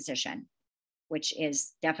better position, which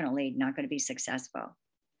is definitely not going to be successful.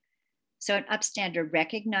 So an upstander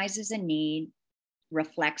recognizes a need,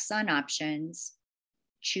 reflects on options,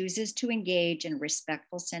 chooses to engage in a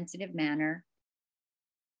respectful, sensitive manner,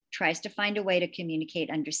 tries to find a way to communicate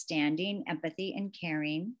understanding, empathy, and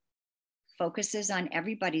caring, focuses on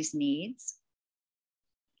everybody's needs,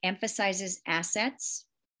 emphasizes assets,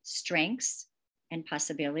 strengths, and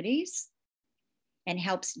possibilities, and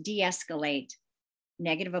helps de-escalate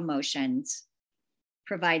negative emotions,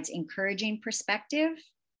 provides encouraging perspective,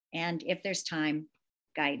 and if there's time,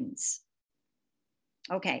 guidance.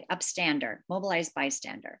 Okay, upstander, mobilized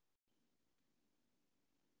bystander.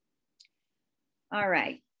 All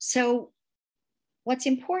right, so what's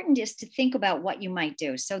important is to think about what you might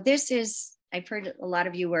do. So this is, I've heard a lot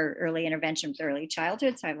of you are early intervention with early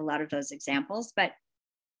childhood, so I have a lot of those examples, but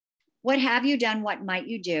what have you done? What might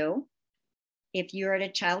you do? If you're at a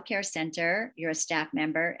child care center, you're a staff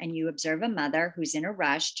member, and you observe a mother who's in a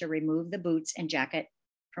rush to remove the boots and jacket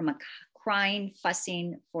from a crying,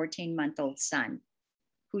 fussing 14-month-old son,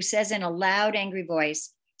 who says in a loud, angry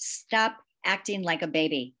voice, "Stop acting like a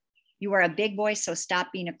baby. You are a big boy, so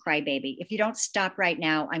stop being a crybaby. If you don't stop right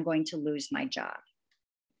now, I'm going to lose my job."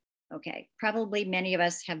 Okay, probably many of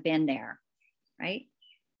us have been there, right?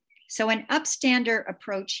 So an upstander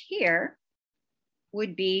approach here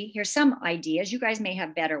would be, here's some ideas. You guys may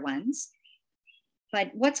have better ones.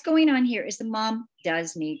 But what's going on here is the mom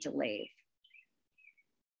does need to leave.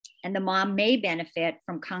 And the mom may benefit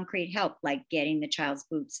from concrete help, like getting the child's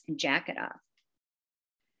boots and jacket off.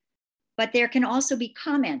 But there can also be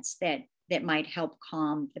comments that might help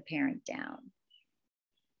calm the parent down.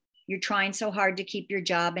 You're trying so hard to keep your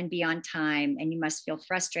job and be on time, and you must feel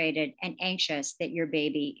frustrated and anxious that your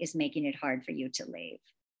baby is making it hard for you to leave.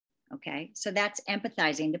 Okay, so that's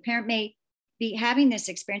empathizing. The parent may be having this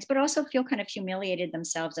experience, but also feel kind of humiliated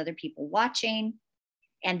themselves, other people watching,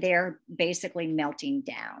 and they're basically melting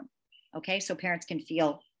down. Okay, so parents can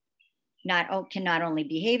feel can not only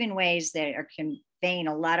behave in ways that are conveying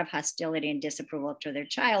a lot of hostility and disapproval to their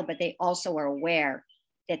child, but they also are aware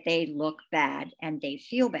that they look bad and they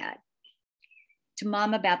feel bad. To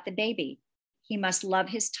mom about the baby, he must love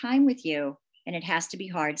his time with you, and it has to be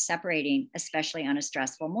hard separating, especially on a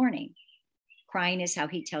stressful morning. Crying is how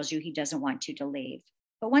he tells you he doesn't want you to leave.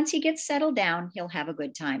 But once he gets settled down, he'll have a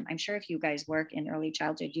good time. I'm sure if you guys work in early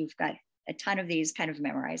childhood, you've got a ton of these kind of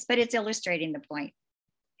memorized, but it's illustrating the point.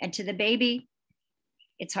 And to the baby,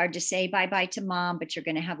 it's hard to say bye-bye to mom, but you're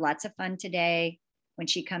going to have lots of fun today. When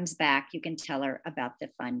she comes back, you can tell her about the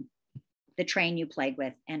fun, the train you played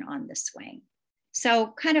with and on the swing.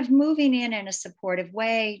 So kind of moving in a supportive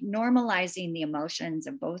way, normalizing the emotions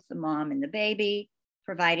of both the mom and the baby,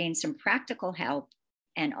 providing some practical help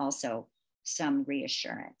and also some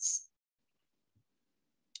reassurance.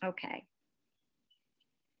 Okay.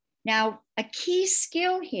 Now, a key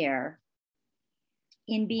skill here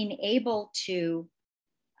in being able to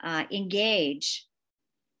engage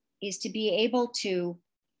is to be able to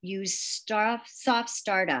use soft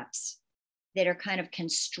startups that are kind of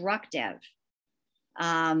constructive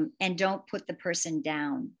and don't put the person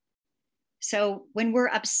down. So when we're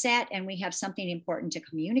upset and we have something important to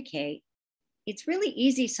communicate, it's really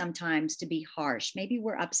easy sometimes to be harsh. Maybe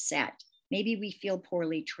we're upset. Maybe we feel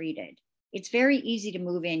poorly treated. It's very easy to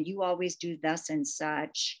move in. You always do thus and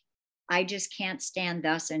such. I just can't stand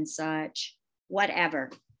thus and such, whatever,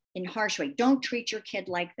 in harsh way. Don't treat your kid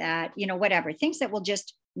like that, whatever, things that will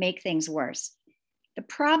just make things worse. The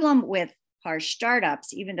problem with harsh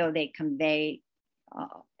startups, even though they convey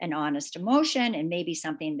an honest emotion and maybe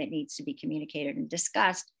something that needs to be communicated and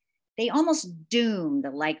discussed, they almost doom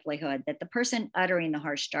the likelihood that the person uttering the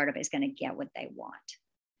harsh startup is going to get what they want.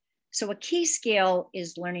 So a key skill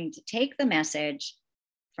is learning to take the message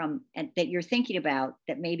that you're thinking about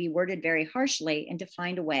that may be worded very harshly and to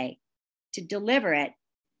find a way to deliver it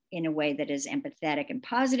in a way that is empathetic and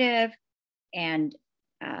positive and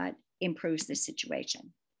improves the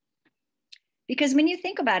situation. Because when you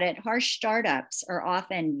think about it, harsh startups are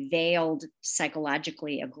often veiled,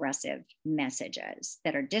 psychologically aggressive messages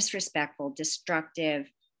that are disrespectful, destructive,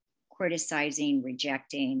 criticizing,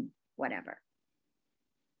 rejecting, whatever.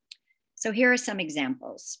 So here are some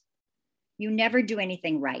examples. You never do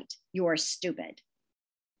anything right. You are stupid.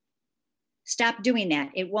 Stop doing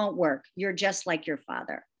that. It won't work. You're just like your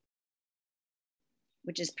father,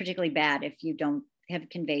 which is particularly bad if you don't have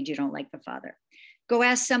conveyed you don't like the father. Go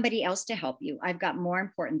ask somebody else to help you. I've got more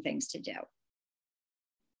important things to do.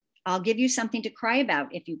 I'll give you something to cry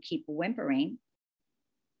about if you keep whimpering.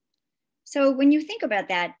 So when you think about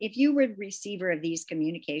that, if you were the receiver of these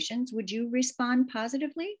communications, would you respond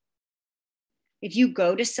positively? If you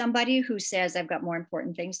go to somebody who says, I've got more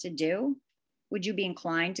important things to do, would you be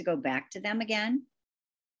inclined to go back to them again?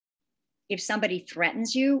 If somebody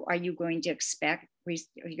threatens you, are you going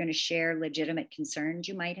to share legitimate concerns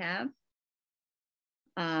you might have?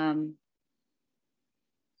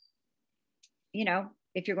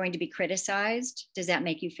 If you're going to be criticized, does that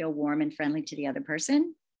make you feel warm and friendly to the other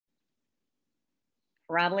person?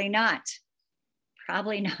 Probably not.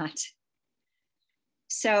 Probably not.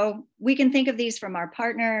 So we can think of these from our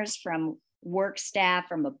partners, from work staff,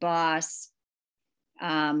 from a boss,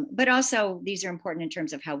 but also these are important in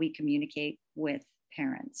terms of how we communicate with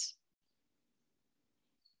parents.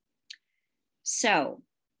 So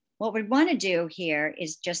what we want to do here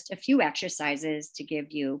is just a few exercises to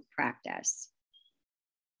give you practice.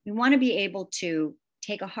 We want to be able to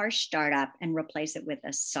take a harsh startup and replace it with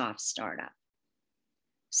a soft startup.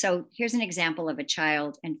 So here's an example of a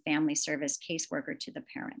child and family service caseworker to the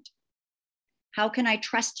parent. How can I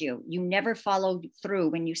trust you? You never follow through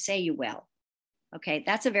when you say you will. Okay,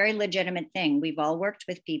 that's a very legitimate thing. We've all worked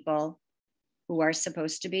with people who are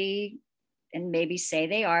supposed to be, and maybe say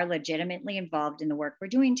they are legitimately involved in the work we're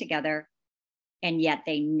doing together, and yet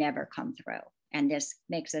they never come through. And this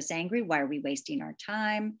makes us angry. Why are we wasting our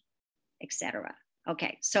time, etc.?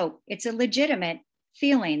 Okay, so it's a legitimate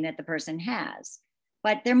feeling that the person has,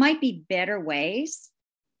 but there might be better ways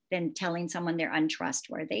than telling someone they're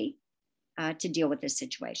untrustworthy. to deal with this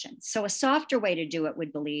situation. So a softer way to do it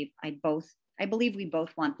would I believe we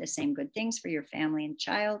both want the same good things for your family and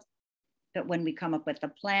child, but when we come up with a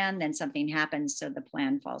plan, then something happens, so the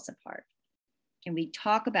plan falls apart. Can we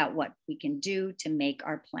talk about what we can do to make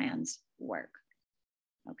our plans work?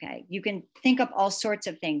 Okay, you can think up all sorts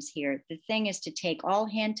of things here. The thing is to take all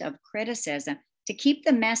hint of criticism, to keep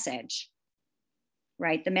the message,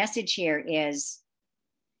 right? The message here is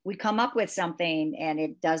we come up with something and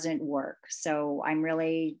it doesn't work. So I'm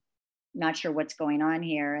really not sure what's going on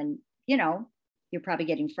here. And, you know, you're probably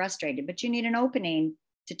getting frustrated, but you need an opening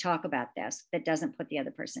to talk about this that doesn't put the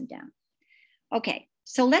other person down. Okay,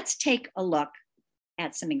 so let's take a look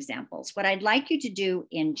at some examples. What I'd like you to do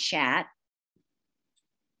in chat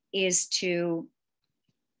is to,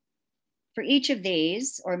 for each of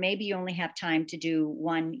these, or maybe you only have time to do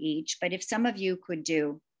one each, but if some of you could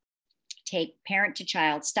take parent to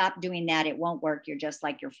child, stop doing that, it won't work, you're just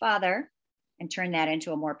like your father, and turn that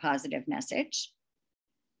into a more positive message.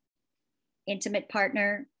 Intimate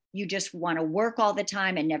partner, you just want to work all the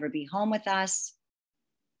time and never be home with us.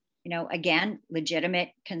 You know, again, legitimate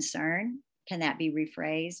concern. Can that be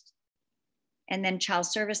rephrased? And then child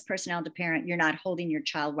service personnel to parent, you're not holding your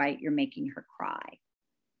child right, you're making her cry.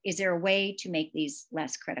 Is there a way to make these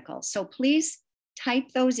less critical? So please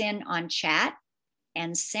type those in on chat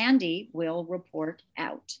and Sandy will report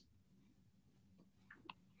out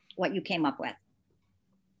what you came up with.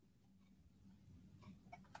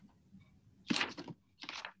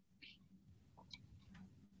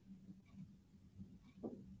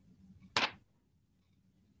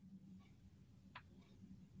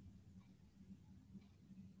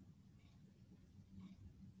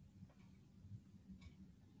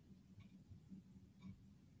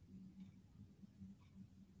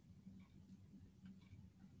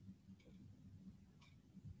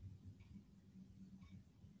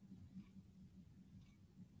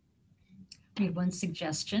 We had one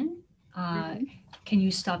suggestion. Can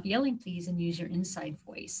you stop yelling, please, and use your inside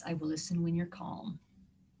voice? I will listen when you're calm.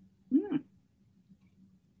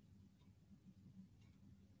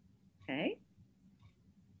 Okay.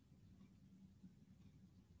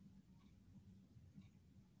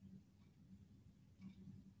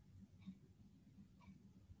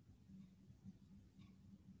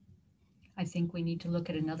 I think we need to look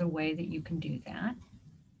at another way that you can do that.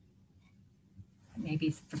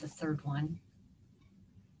 Maybe for the third one.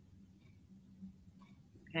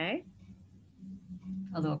 Okay.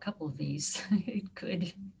 Although a couple of these, it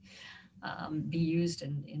could be used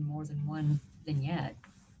in more than one vignette.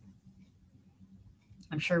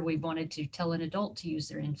 I'm sure we wanted to tell an adult to use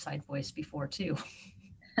their inside voice before too.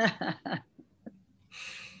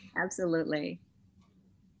 Absolutely.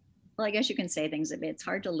 Well, I guess you can say things a bit. It's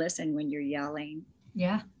hard to listen when you're yelling.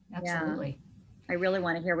 Yeah, absolutely. Yeah. I really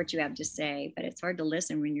want to hear what you have to say, but it's hard to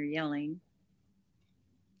listen when you're yelling.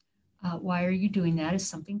 Why are you doing that? Is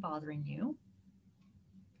something bothering you?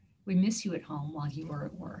 We miss you at home while you were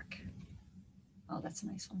at work. Oh, that's a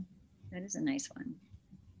nice one. That is a nice one.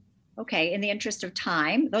 Okay, in the interest of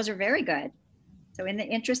time, those are very good. So in the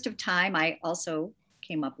interest of time, I also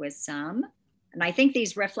came up with some, and I think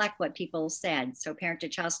these reflect what people said. So parent to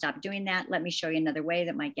child, stop doing that. Let me show you another way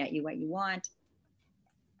that might get you what you want.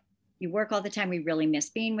 You work all the time. We really miss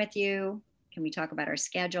being with you. Can we talk about our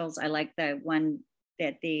schedules? I like the one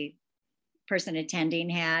that the person attending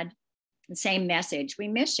had. The same message. We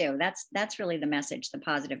miss you. That's really the message, the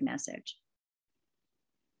positive message.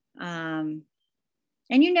 And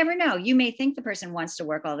you never know. You may think the person wants to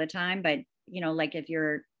work all the time, but you know, like if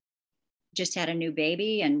you're just had a new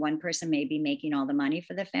baby and one person may be making all the money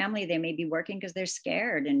for the family, they may be working because they're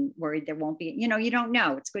scared and worried there won't be, you know, you don't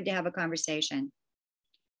know. It's good to have a conversation.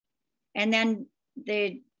 And then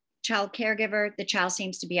the child caregiver, the child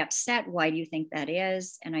seems to be upset. Why do you think that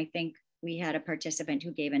is? And I think we had a participant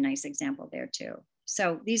who gave a nice example there too.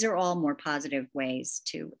 So these are all more positive ways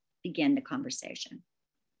to begin the conversation.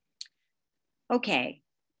 Okay,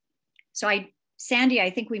 so Sandy, I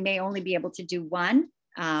think we may only be able to do one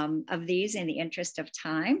of these in the interest of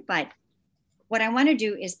time, but what I want to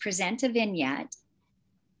do is present a vignette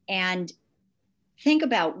and think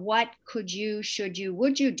about what could you, should you,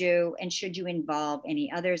 would you do, and should you involve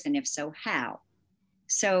any others, and if so, how?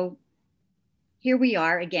 So here we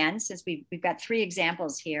are again, since we've got 3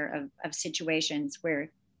 examples here of situations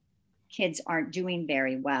where kids aren't doing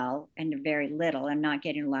very well and very little and not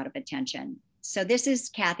getting a lot of attention. So this is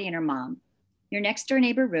Kathy and her mom. Your next door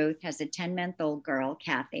neighbor, Ruth, has a 10-month-old girl,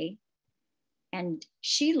 Kathy, and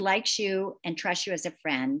she likes you and trusts you as a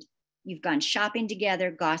friend. You've gone shopping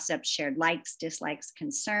together, gossiped, shared likes, dislikes,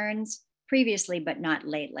 concerns previously, but not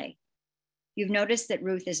lately. You've noticed that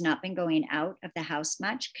Ruth has not been going out of the house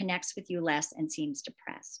much, connects with you less, and seems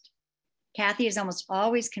depressed. Kathy is almost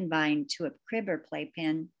always confined to a crib or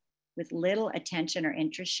playpen with little attention or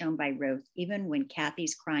interest shown by Ruth, even when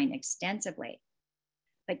Kathy's crying extensively.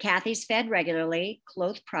 But Kathy's fed regularly,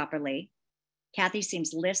 clothed properly. Kathy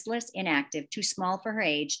seems listless, inactive, too small for her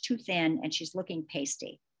age, too thin, and she's looking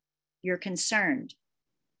pasty. You're concerned.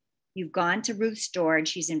 You've gone to Ruth's door and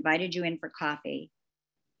she's invited you in for coffee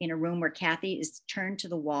in a room where Kathy is turned to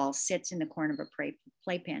the wall, sits in the corner of a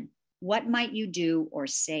playpen. What might you do or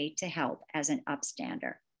say to help as an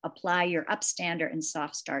upstander? Apply your upstander and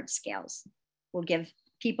soft start skills. We'll give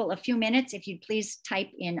people a few minutes. If you'd please type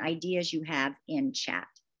in ideas you have in chat.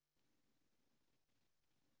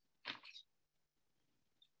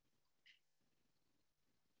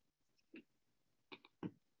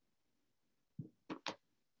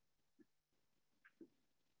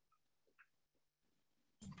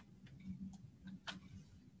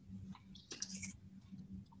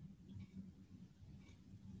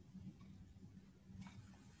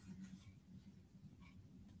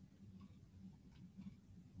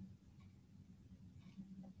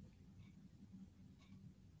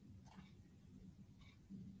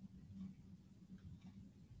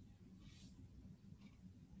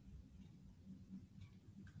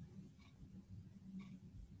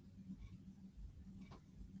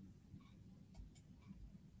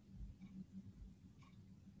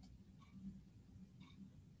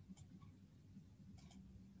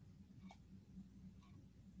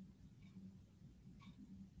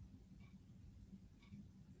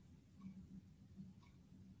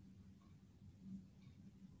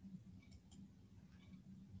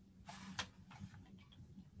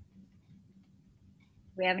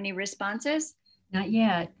 We have any responses? Not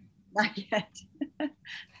yet. Not yet.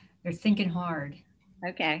 They're thinking hard.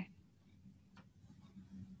 Okay.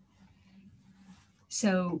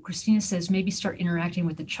 So Christina says maybe start interacting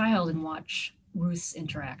with the child and watch Ruth's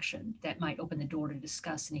interaction. That might open the door to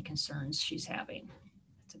discuss any concerns she's having.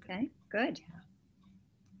 That's a good, okay, good. Yeah.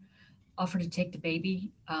 Offer to take the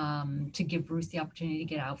baby to give Ruth the opportunity to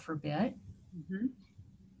get out for a bit. Mm-hmm.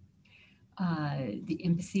 The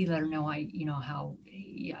empathy, let her know how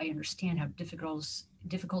I understand how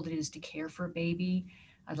difficult it is to care for a baby.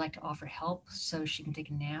 I'd like to offer help so she can take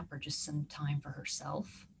a nap or just some time for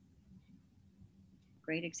herself.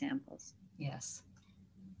 Great examples. Yes.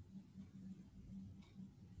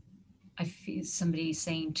 I feel somebody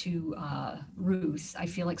saying to Ruth, I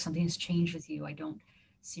feel like something has changed with you. I don't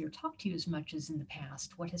see or talk to you as much as in the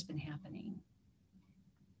past. What has been happening?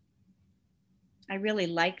 I really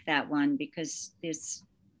like that one because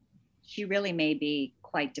she really may be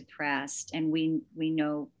quite depressed. And we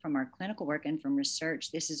know from our clinical work and from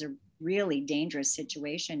research, this is a really dangerous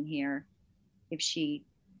situation here. If she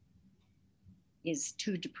is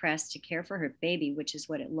too depressed to care for her baby, which is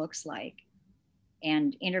what it looks like.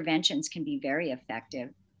 And interventions can be very effective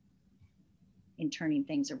in turning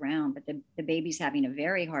things around, but the baby's having a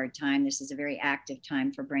very hard time. This is a very active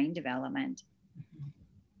time for brain development. Mm-hmm.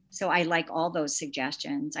 So I like all those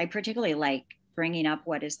suggestions. I particularly like bringing up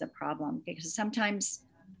what is the problem, because sometimes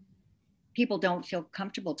people don't feel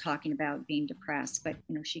comfortable talking about being depressed, but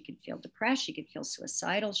she could feel depressed, she could feel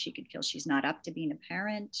suicidal, she could feel she's not up to being a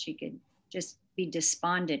parent, she could just be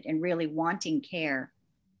despondent and really wanting care.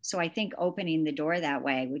 So I think opening the door that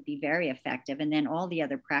way would be very effective. And then all the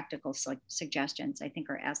other practical suggestions I think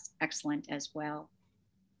are excellent as well.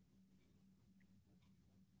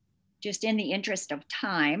 Just in the interest of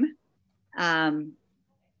time,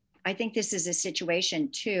 I think this is a situation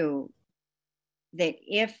too, that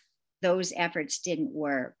if those efforts didn't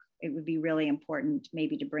work, it would be really important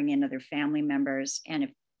maybe to bring in other family members. And if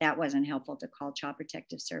that wasn't helpful, to call Child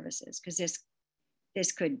Protective Services, because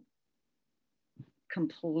this could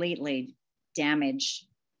completely damage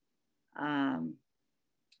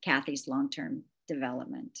Kathy's long-term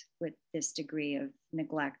development with this degree of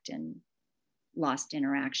neglect and lost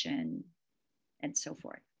interaction and so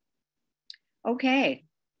forth. Okay.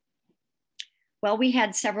 Well, we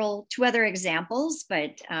had two other examples,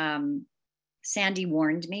 but Sandy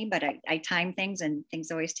warned me, but I time things and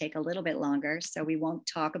things always take a little bit longer. So we won't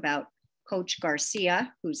talk about Coach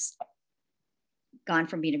Garcia, who's gone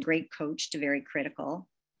from being a great coach to very critical,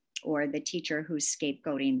 or the teacher who's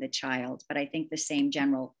scapegoating the child. But I think the same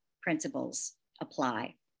general principles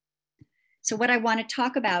apply. So what I want to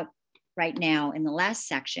talk about right now in the last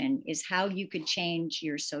section is how you could change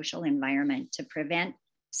your social environment to prevent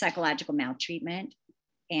psychological maltreatment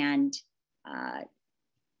and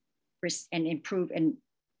improve and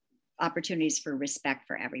opportunities for respect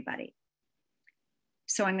for everybody.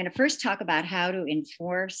 So I'm going to first talk about how to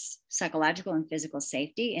enforce psychological and physical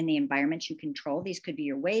safety in the environment you control. These could be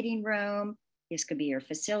your waiting room. This could be your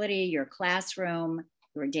facility, your classroom,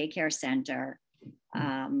 your daycare center.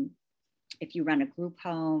 If you run a group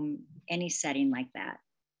home, any setting like that.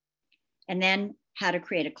 And then how to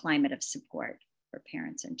create a climate of support for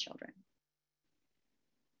parents and children.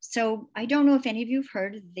 So I don't know if any of you have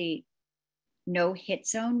heard of the no hit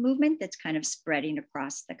zone movement that's kind of spreading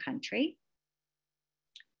across the country.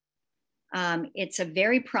 It's a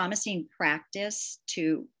very promising practice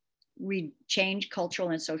to change cultural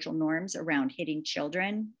and social norms around hitting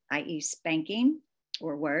children, i.e. spanking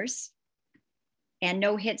or worse. And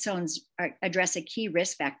no hit zones address a key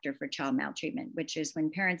risk factor for child maltreatment, which is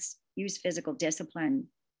when parents use physical discipline,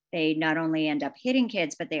 they not only end up hitting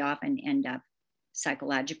kids, but they often end up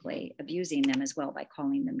psychologically abusing them as well by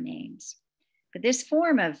calling them names. But this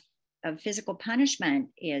form of physical punishment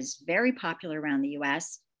is very popular around the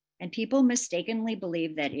US, and people mistakenly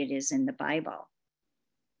believe that it is in the Bible.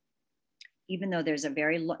 Even though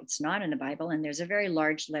it's not in the Bible, and there's a very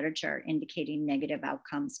large literature indicating negative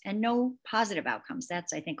outcomes and no positive outcomes.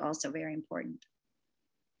 That's, I think, also very important.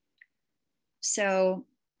 So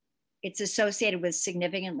it's associated with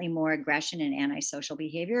significantly more aggression and antisocial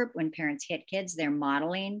behavior. When parents hit kids, they're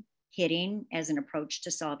modeling hitting as an approach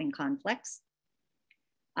to solving conflicts.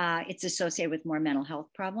 It's associated with more mental health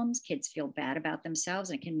problems. Kids feel bad about themselves,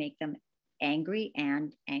 and it can make them angry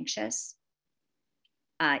and anxious.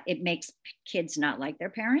 It makes kids not like their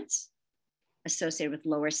parents, associated with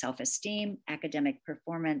lower self-esteem, academic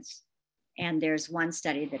performance. And there's one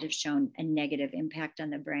study that has shown a negative impact on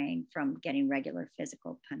the brain from getting regular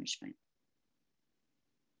physical punishment.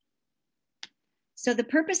 So the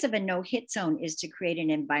purpose of a no-hit zone is to create an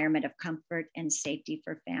environment of comfort and safety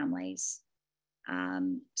for families.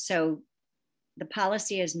 So the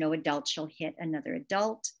policy is no adult shall hit another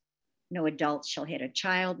adult. No adult shall hit a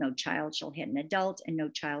child, no child shall hit an adult, and no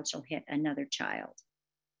child shall hit another child.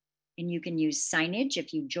 And you can use signage.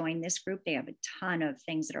 If you join this group, they have a ton of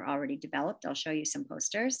things that are already developed. I'll show you some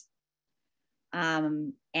posters.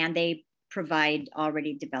 And they provide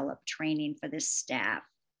already developed training for the staff.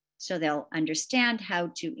 So they'll understand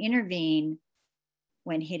how to intervene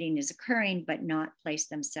when hitting is occurring, but not place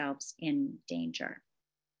themselves in danger.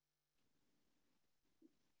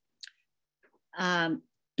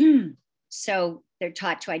 So they're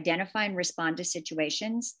taught to identify and respond to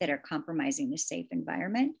situations that are compromising the safe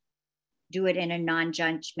environment. Do it in a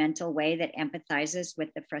non-judgmental way that empathizes with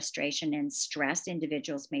the frustration and stress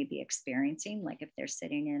individuals may be experiencing, like if they're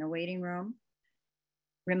sitting in a waiting room.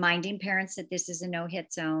 Reminding parents that this is a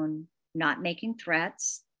no-hit zone, not making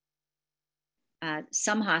threats.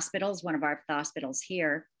 Some hospitals, one of our hospitals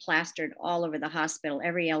here, plastered all over the hospital,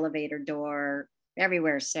 every elevator door,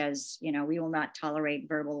 everywhere says, you know, we will not tolerate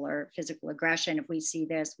verbal or physical aggression. If we see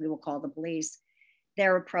this, we will call the police.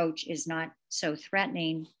 Their approach is not so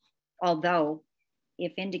threatening, although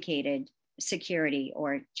if indicated, security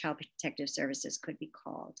or child protective services could be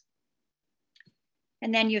called.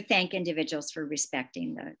 And then you thank individuals for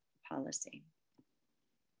respecting the policy.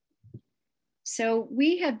 So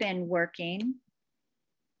we have been working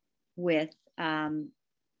with the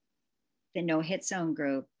No Hit Zone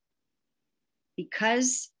group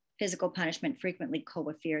because physical punishment frequently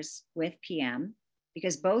co-occurs with PM,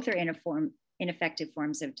 because both are ineffective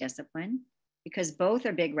forms of discipline, because both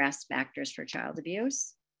are big risk factors for child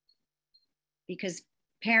abuse, because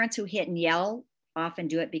parents who hit and yell often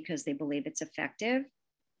do it because they believe it's effective,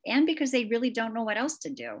 and because they really don't know what else to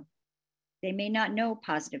do. They may not know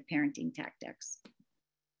positive parenting tactics.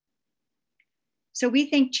 So we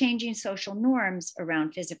think changing social norms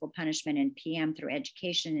around physical punishment and PM through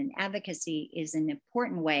education and advocacy is an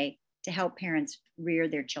important way to help parents rear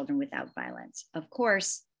their children without violence. Of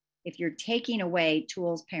course, if you're taking away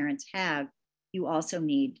tools parents have, you also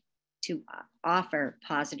need to offer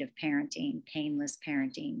positive parenting, painless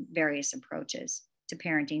parenting, various approaches to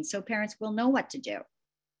parenting so parents will know what to do.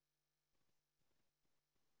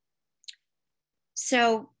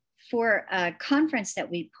 So for a conference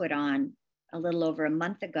that we put on a little over a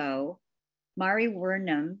month ago, Mari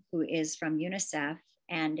Wernham, who is from UNICEF,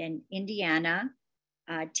 and in Indiana,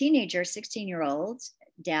 a teenager, 16-year-old,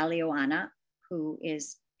 Dalio Anna, who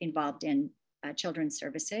is involved in children's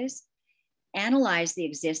services, analyzed the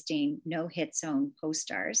existing no-hit zone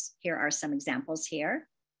posters. Here are some examples here,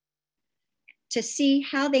 to see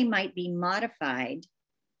how they might be modified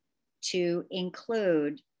to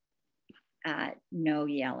include no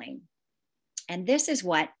yelling. And this is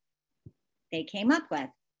what they came up with.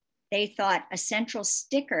 They thought a central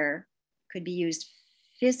sticker could be used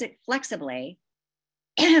flexibly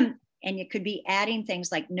And it could be adding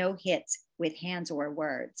things like no hits with hands or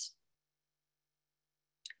words.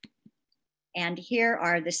 And here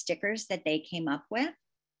are the stickers that they came up with.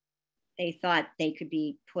 They thought they could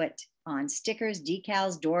be put on stickers,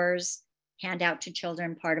 decals, doors, hand out to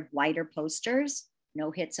children, part of wider posters,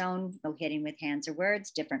 no hit zone, no hitting with hands or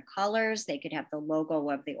words, different colors. They could have the logo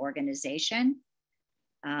of the organization,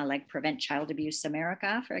 like Prevent Child Abuse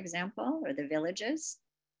America, for example, or the villages.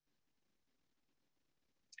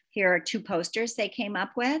 Here are 2 posters they came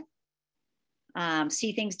up with.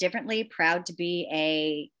 See things differently, proud to be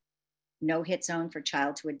a no hit zone for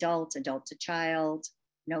child to adult, adult to child,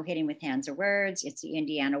 no hitting with hands or words. It's the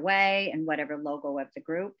Indiana way, and whatever logo of the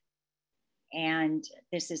group. And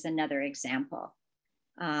this is another example.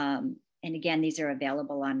 And again, these are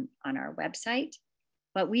available on our website.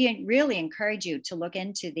 But we really encourage you to look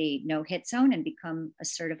into the no hit zone and become a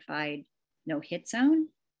certified no hit zone,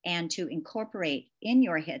 and to incorporate in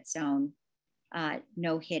your hit zone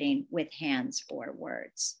no hitting with hands or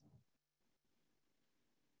words.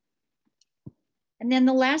 And then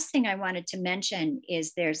the last thing I wanted to mention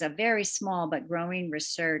is there's a very small but growing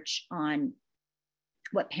research on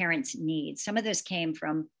what parents need. Some of this came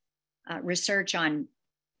from research on,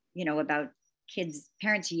 about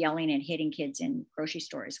parents yelling and hitting kids in grocery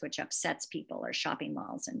stores, which upsets people, or shopping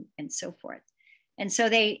malls and so forth. And so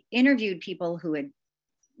they interviewed people who had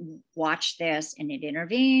watched this and had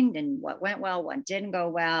intervened, and what went well, what didn't go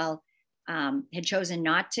well, had chosen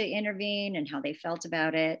not to intervene and how they felt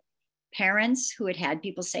about it. Parents who had had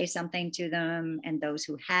people say something to them, and those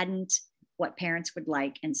who hadn't, what parents would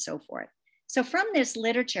like, and so forth. So from this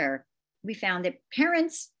literature, we found that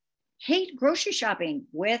parents hate grocery shopping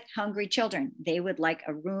with hungry children. They would like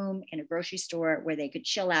a room in a grocery store where they could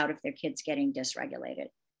chill out if their kid's getting dysregulated.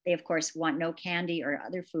 They, of course, want no candy or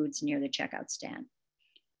other foods near the checkout stand.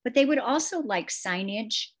 But they would also like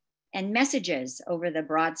signage and messages over the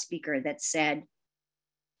broad speaker that said,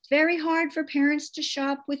 it's very hard for parents to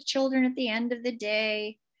shop with children at the end of the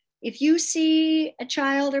day. If you see a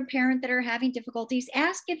child or parent that are having difficulties,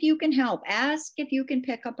 ask if you can help. Ask if you can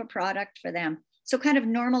pick up a product for them. So kind of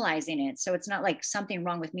normalizing it. So it's not like something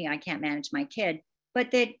wrong with me, I can't manage my kid, but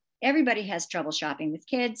that everybody has trouble shopping with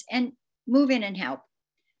kids, and move in and help.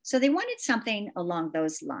 So they wanted something along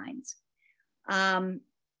those lines.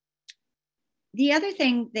 The other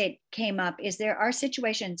thing that came up is there are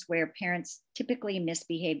situations where parents typically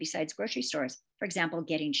misbehave besides grocery stores, for example,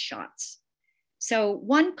 getting shots. So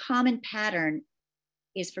one common pattern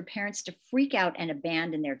is for parents to freak out and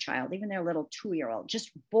abandon their child, even their little 2-year-old,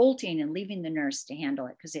 just bolting and leaving the nurse to handle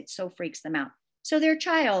it because it so freaks them out. So their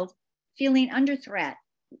child, feeling under threat,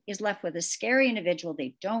 is left with a scary individual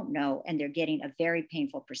they don't know, and they're getting a very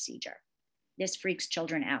painful procedure. This freaks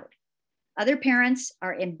children out. Other parents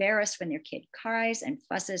are embarrassed when their kid cries and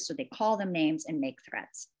fusses, so they call them names and make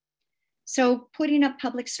threats. So putting up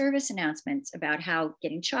public service announcements about how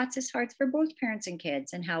getting shots is hard for both parents and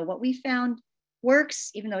kids, and how what we found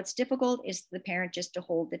works, even though it's difficult, is the parent just to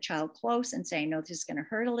hold the child close and say, no, this is going to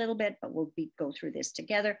hurt a little bit, but we'll go through this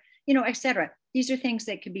together, etc. These are things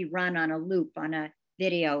that could be run on a loop, on a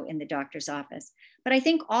video in the doctor's office. But I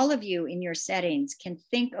think all of you in your settings can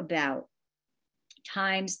think about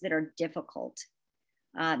times that are difficult.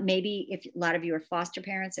 Maybe if a lot of you are foster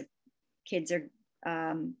parents, if kids are,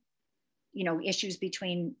 issues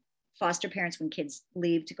between foster parents when kids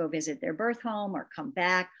leave to go visit their birth home or come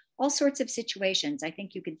back, all sorts of situations. I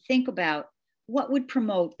think you could think about what would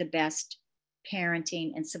promote the best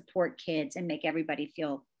parenting and support kids and make everybody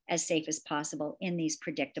feel as safe as possible in these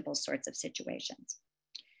predictable sorts of situations.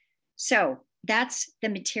 So that's the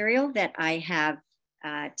material that I have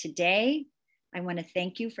today. I want to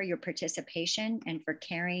thank you for your participation and for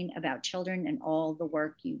caring about children and all the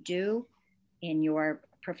work you do in your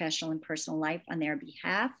professional and personal life on their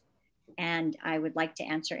behalf. And I would like to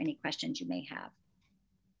answer any questions you may have.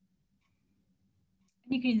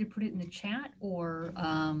 You can either put it in the chat, or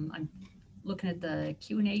I'm looking at the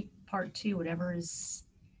Q&A part 2, whatever is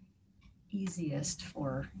easiest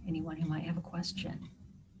for anyone who might have a question.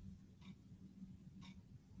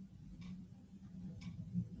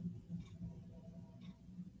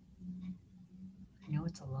 I know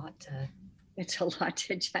it's a lot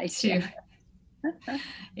to digest.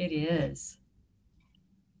 It is.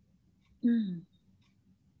 Nothing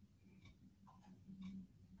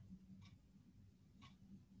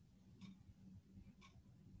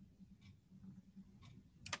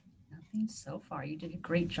so far. You did a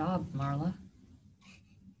great job, Marla.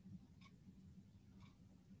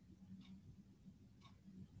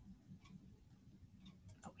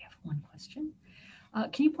 Oh, we have one question.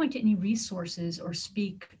 Can you point to any resources or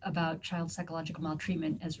speak about child psychological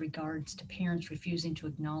maltreatment as regards to parents refusing to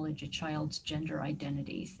acknowledge a child's gender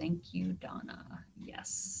identity? Thank you, Donna.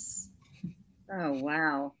 Yes. Oh,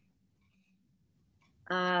 wow.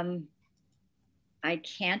 I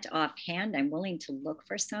can't offhand. I'm willing to look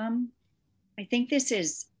for some. I think this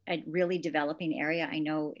is a really developing area. I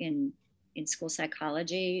know in school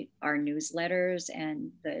psychology, our newsletters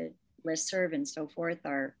and the listserv and so forth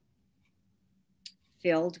are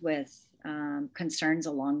filled with concerns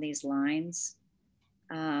along these lines.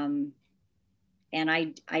 And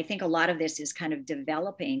I think a lot of this is kind of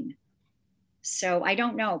developing. So I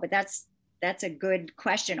don't know, but that's a good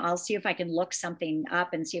question. I'll see if I can look something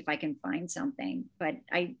up and see if I can find something. But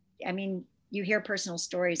I mean, you hear personal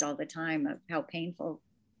stories all the time of how painful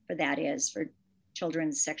for that is for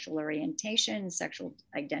children's sexual orientation, sexual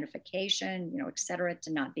identification, et cetera,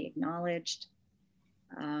 to not be acknowledged.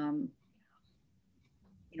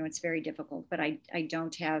 It's very difficult, but I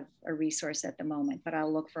don't have a resource at the moment, but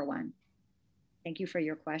I'll look for one. Thank you for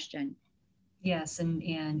your question. Yes, and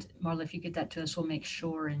Marla, if you get that to us, we'll make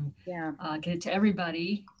sure and Yeah. Get it to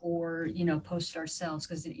everybody, or post it ourselves,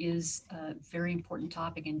 because it is a very important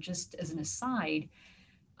topic. And just as an aside,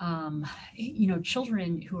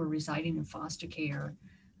 children who are residing in foster care,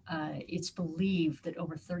 it's believed that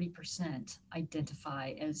over 30%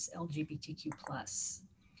 identify as LGBTQ plus.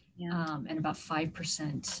 Yeah. And about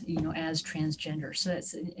 5%, as transgender. So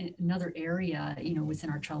that's another area,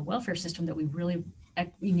 within our child welfare system that we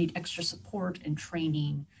need extra support and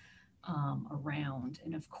training around.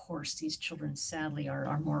 And of course, these children sadly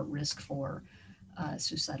are more at risk for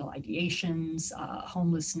suicidal ideations,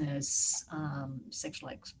 homelessness,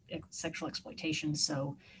 sexual exploitation.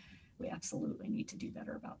 So we absolutely need to do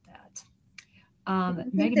better about that.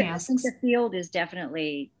 Megan asks, I think the field is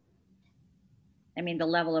definitely, the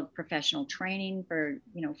level of professional training for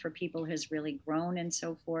people has really grown and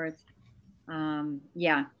so forth.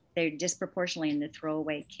 Yeah, they're disproportionately in the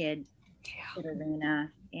throwaway kid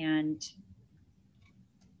arena. And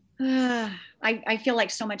I feel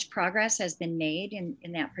like so much progress has been made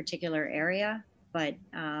in that particular area, but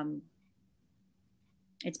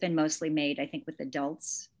it's been mostly made, I think, with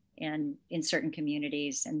adults and in certain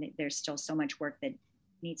communities. And there's still so much work that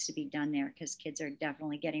needs to be done there because kids are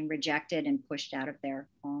definitely getting rejected and pushed out of their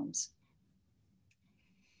homes.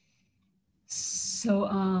 So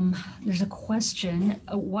there's a question.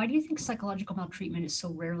 Why do you think psychological maltreatment is so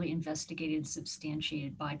rarely investigated and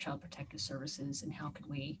substantiated by Child Protective Services, and how can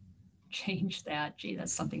we change that? Gee,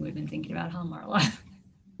 that's something we've been thinking about, huh, Marla?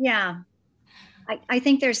 Yeah, I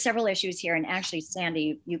think there's several issues here. And actually,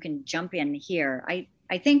 Sandy, you can jump in here.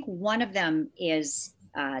 I think one of them is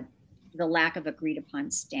the lack of agreed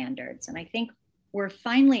upon standards. And I think we're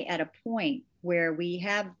finally at a point where we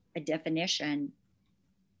have a definition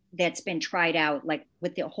that's been tried out, like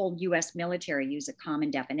with the whole US military use a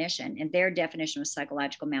common definition, and their definition of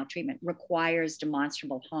psychological maltreatment requires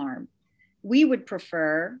demonstrable harm. We would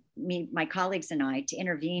prefer, my colleagues and I, to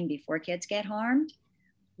intervene before kids get harmed,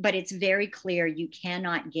 but it's very clear you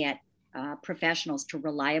cannot get professionals to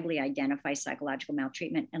reliably identify psychological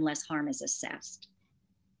maltreatment unless harm is assessed.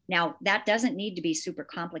 Now, that doesn't need to be super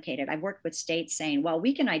complicated. I've worked with states saying, well,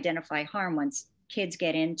 we can identify harm once kids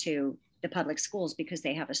get into the public schools because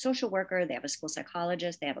they have a social worker, they have a school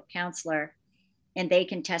psychologist, they have a counselor, and they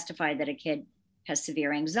can testify that a kid has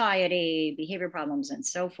severe anxiety, behavior problems, and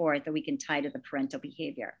so forth, that we can tie to the parental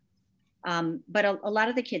behavior. But a lot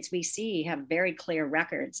of the kids we see have very clear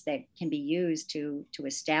records that can be used to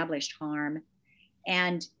establish harm.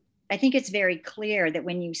 And I think it's very clear that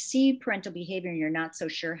when you see parental behavior and you're not so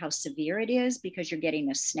sure how severe it is because you're getting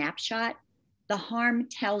a snapshot, the harm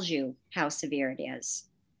tells you how severe it is.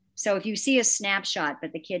 So if you see a snapshot,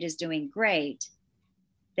 but the kid is doing great,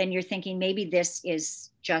 then you're thinking maybe this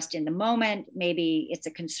is just in the moment. Maybe it's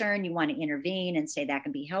a concern. You want to intervene and say that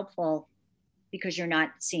can be helpful because you're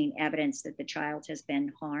not seeing evidence that the child has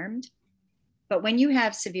been harmed. But when you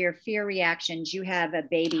have severe fear reactions, you have a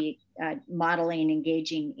baby modeling,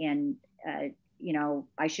 engaging in,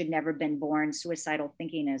 I should never have been born, suicidal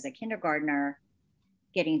thinking as a kindergartner,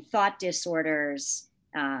 getting thought disorders,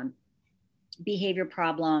 behavior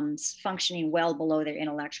problems, functioning well below their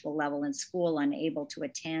intellectual level in school, unable to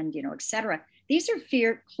attend, et cetera. These are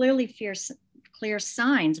clear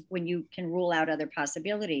signs when you can rule out other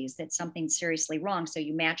possibilities that something's seriously wrong. So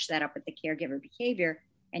you match that up with the caregiver behavior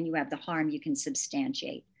and you have the harm you can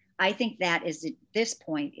substantiate. I think that is, at this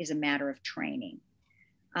point, is a matter of training.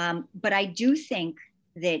 But I do think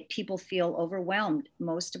that people feel overwhelmed.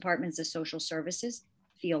 Most departments of social services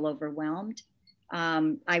feel overwhelmed.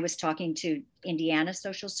 I was talking to Indiana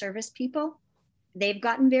social service people, they've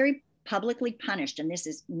gotten very publicly punished, and this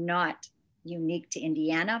is not unique to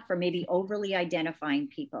Indiana, for maybe overly identifying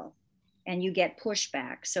people. And you get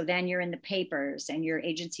pushback. So then you're in the papers and your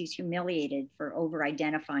agency's humiliated for over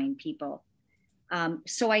identifying people.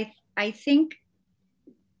 So I think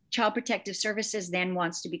Child Protective Services then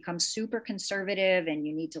wants to become super conservative, and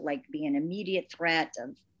you need to like be an immediate threat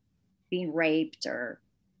of being raped or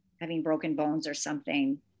having broken bones or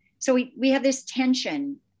something. So we have this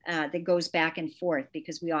tension that goes back and forth,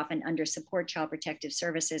 because we often under support Child Protective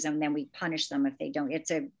Services and then we punish them if they don't.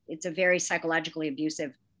 It's a very psychologically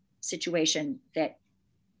abusive situation that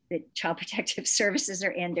Child Protective Services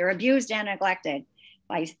are in. They're abused and neglected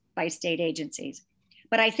by state agencies.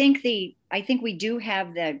 But I think we do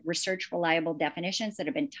have the research reliable definitions that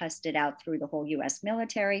have been tested out through the whole US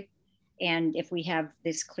military. And if we have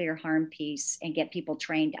this clear harm piece and get people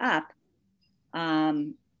trained up,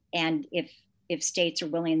 and if states are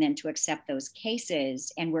willing then to accept those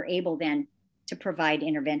cases, and we're able then to provide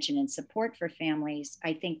intervention and support for families,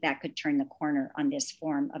 I think that could turn the corner on this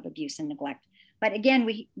form of abuse and neglect. But again,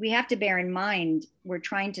 we have to bear in mind, we're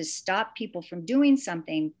trying to stop people from doing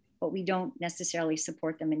something, but we don't necessarily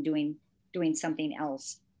support them in doing something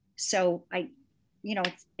else. So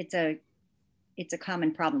it's a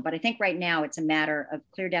common problem, but I think right now it's a matter of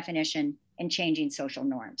clear definition and changing social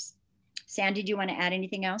norms. Sandy, do you want to add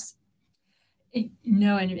anything else?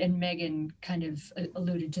 No, and Megan kind of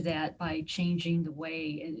alluded to that by changing the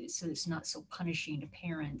way so it's not so punishing to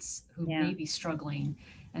parents who may be struggling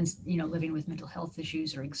and living with mental health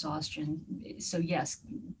issues or exhaustion. So yes,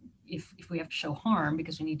 if we have to show harm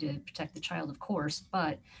because we need to protect the child, of course,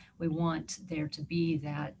 but we want there to be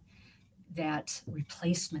that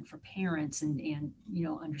replacement for parents and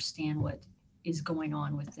understand what is going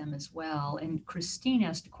on with them as well. And Christine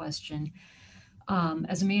asked a question.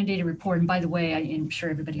 As a mandated report, and by the way, I'm sure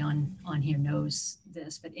everybody on here knows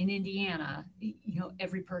this, but in Indiana,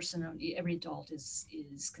 every adult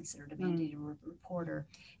is considered a mandated reporter.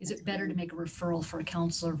 Is it better to make a referral for a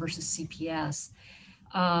counselor versus CPS?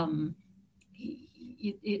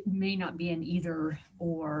 It may not be an either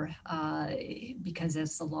or, because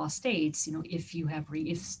as the law states, if you have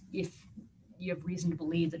reason to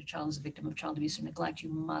believe that a child is a victim of child abuse or neglect, you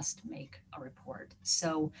must make a report.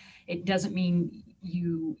 So it doesn't mean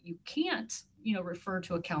you can't, refer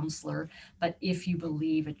to a counselor, but if you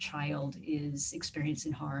believe a child is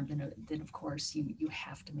experiencing harm, then of course you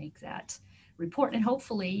have to make that report. And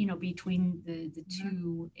hopefully, between the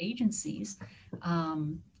two agencies,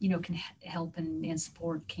 can help and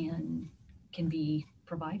support can be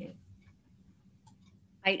provided.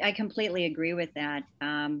 I completely agree with that.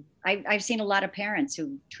 I've seen a lot of parents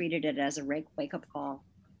who treated it as a wake-up call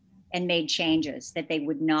and made changes that they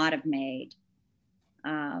would not have made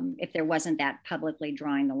if there wasn't that publicly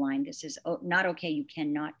drawing the line. This is not okay. You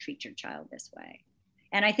cannot treat your child this way.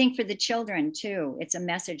 And I think for the children too, it's a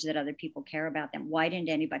message that other people care about them. Why didn't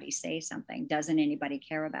anybody say something? Doesn't anybody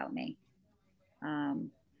care about me?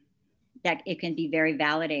 That it can be very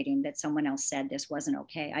validating that someone else said this wasn't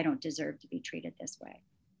okay. I don't deserve to be treated this way.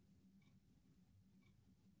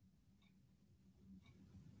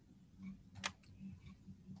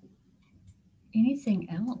 Anything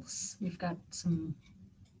else? We've got some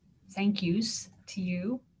thank yous to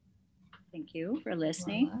you. Thank you for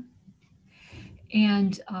listening. Marla.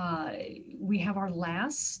 And we have our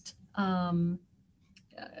last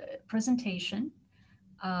presentation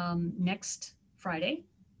next Friday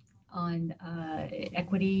on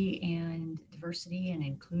equity and diversity and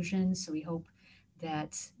inclusion. So we hope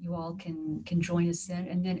that you all can join us then.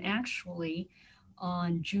 And then actually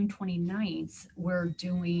on June 29th, we're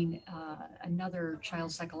doing another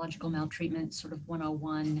child psychological maltreatment sort of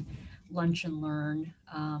 101 lunch and learn.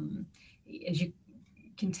 As you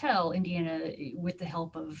can tell, Indiana, with the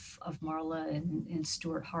help of Marla and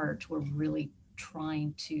Stuart Hart, we're really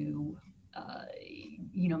trying to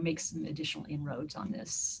make some additional inroads on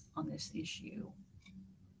this issue.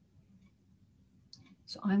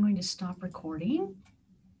 So I'm going to stop recording.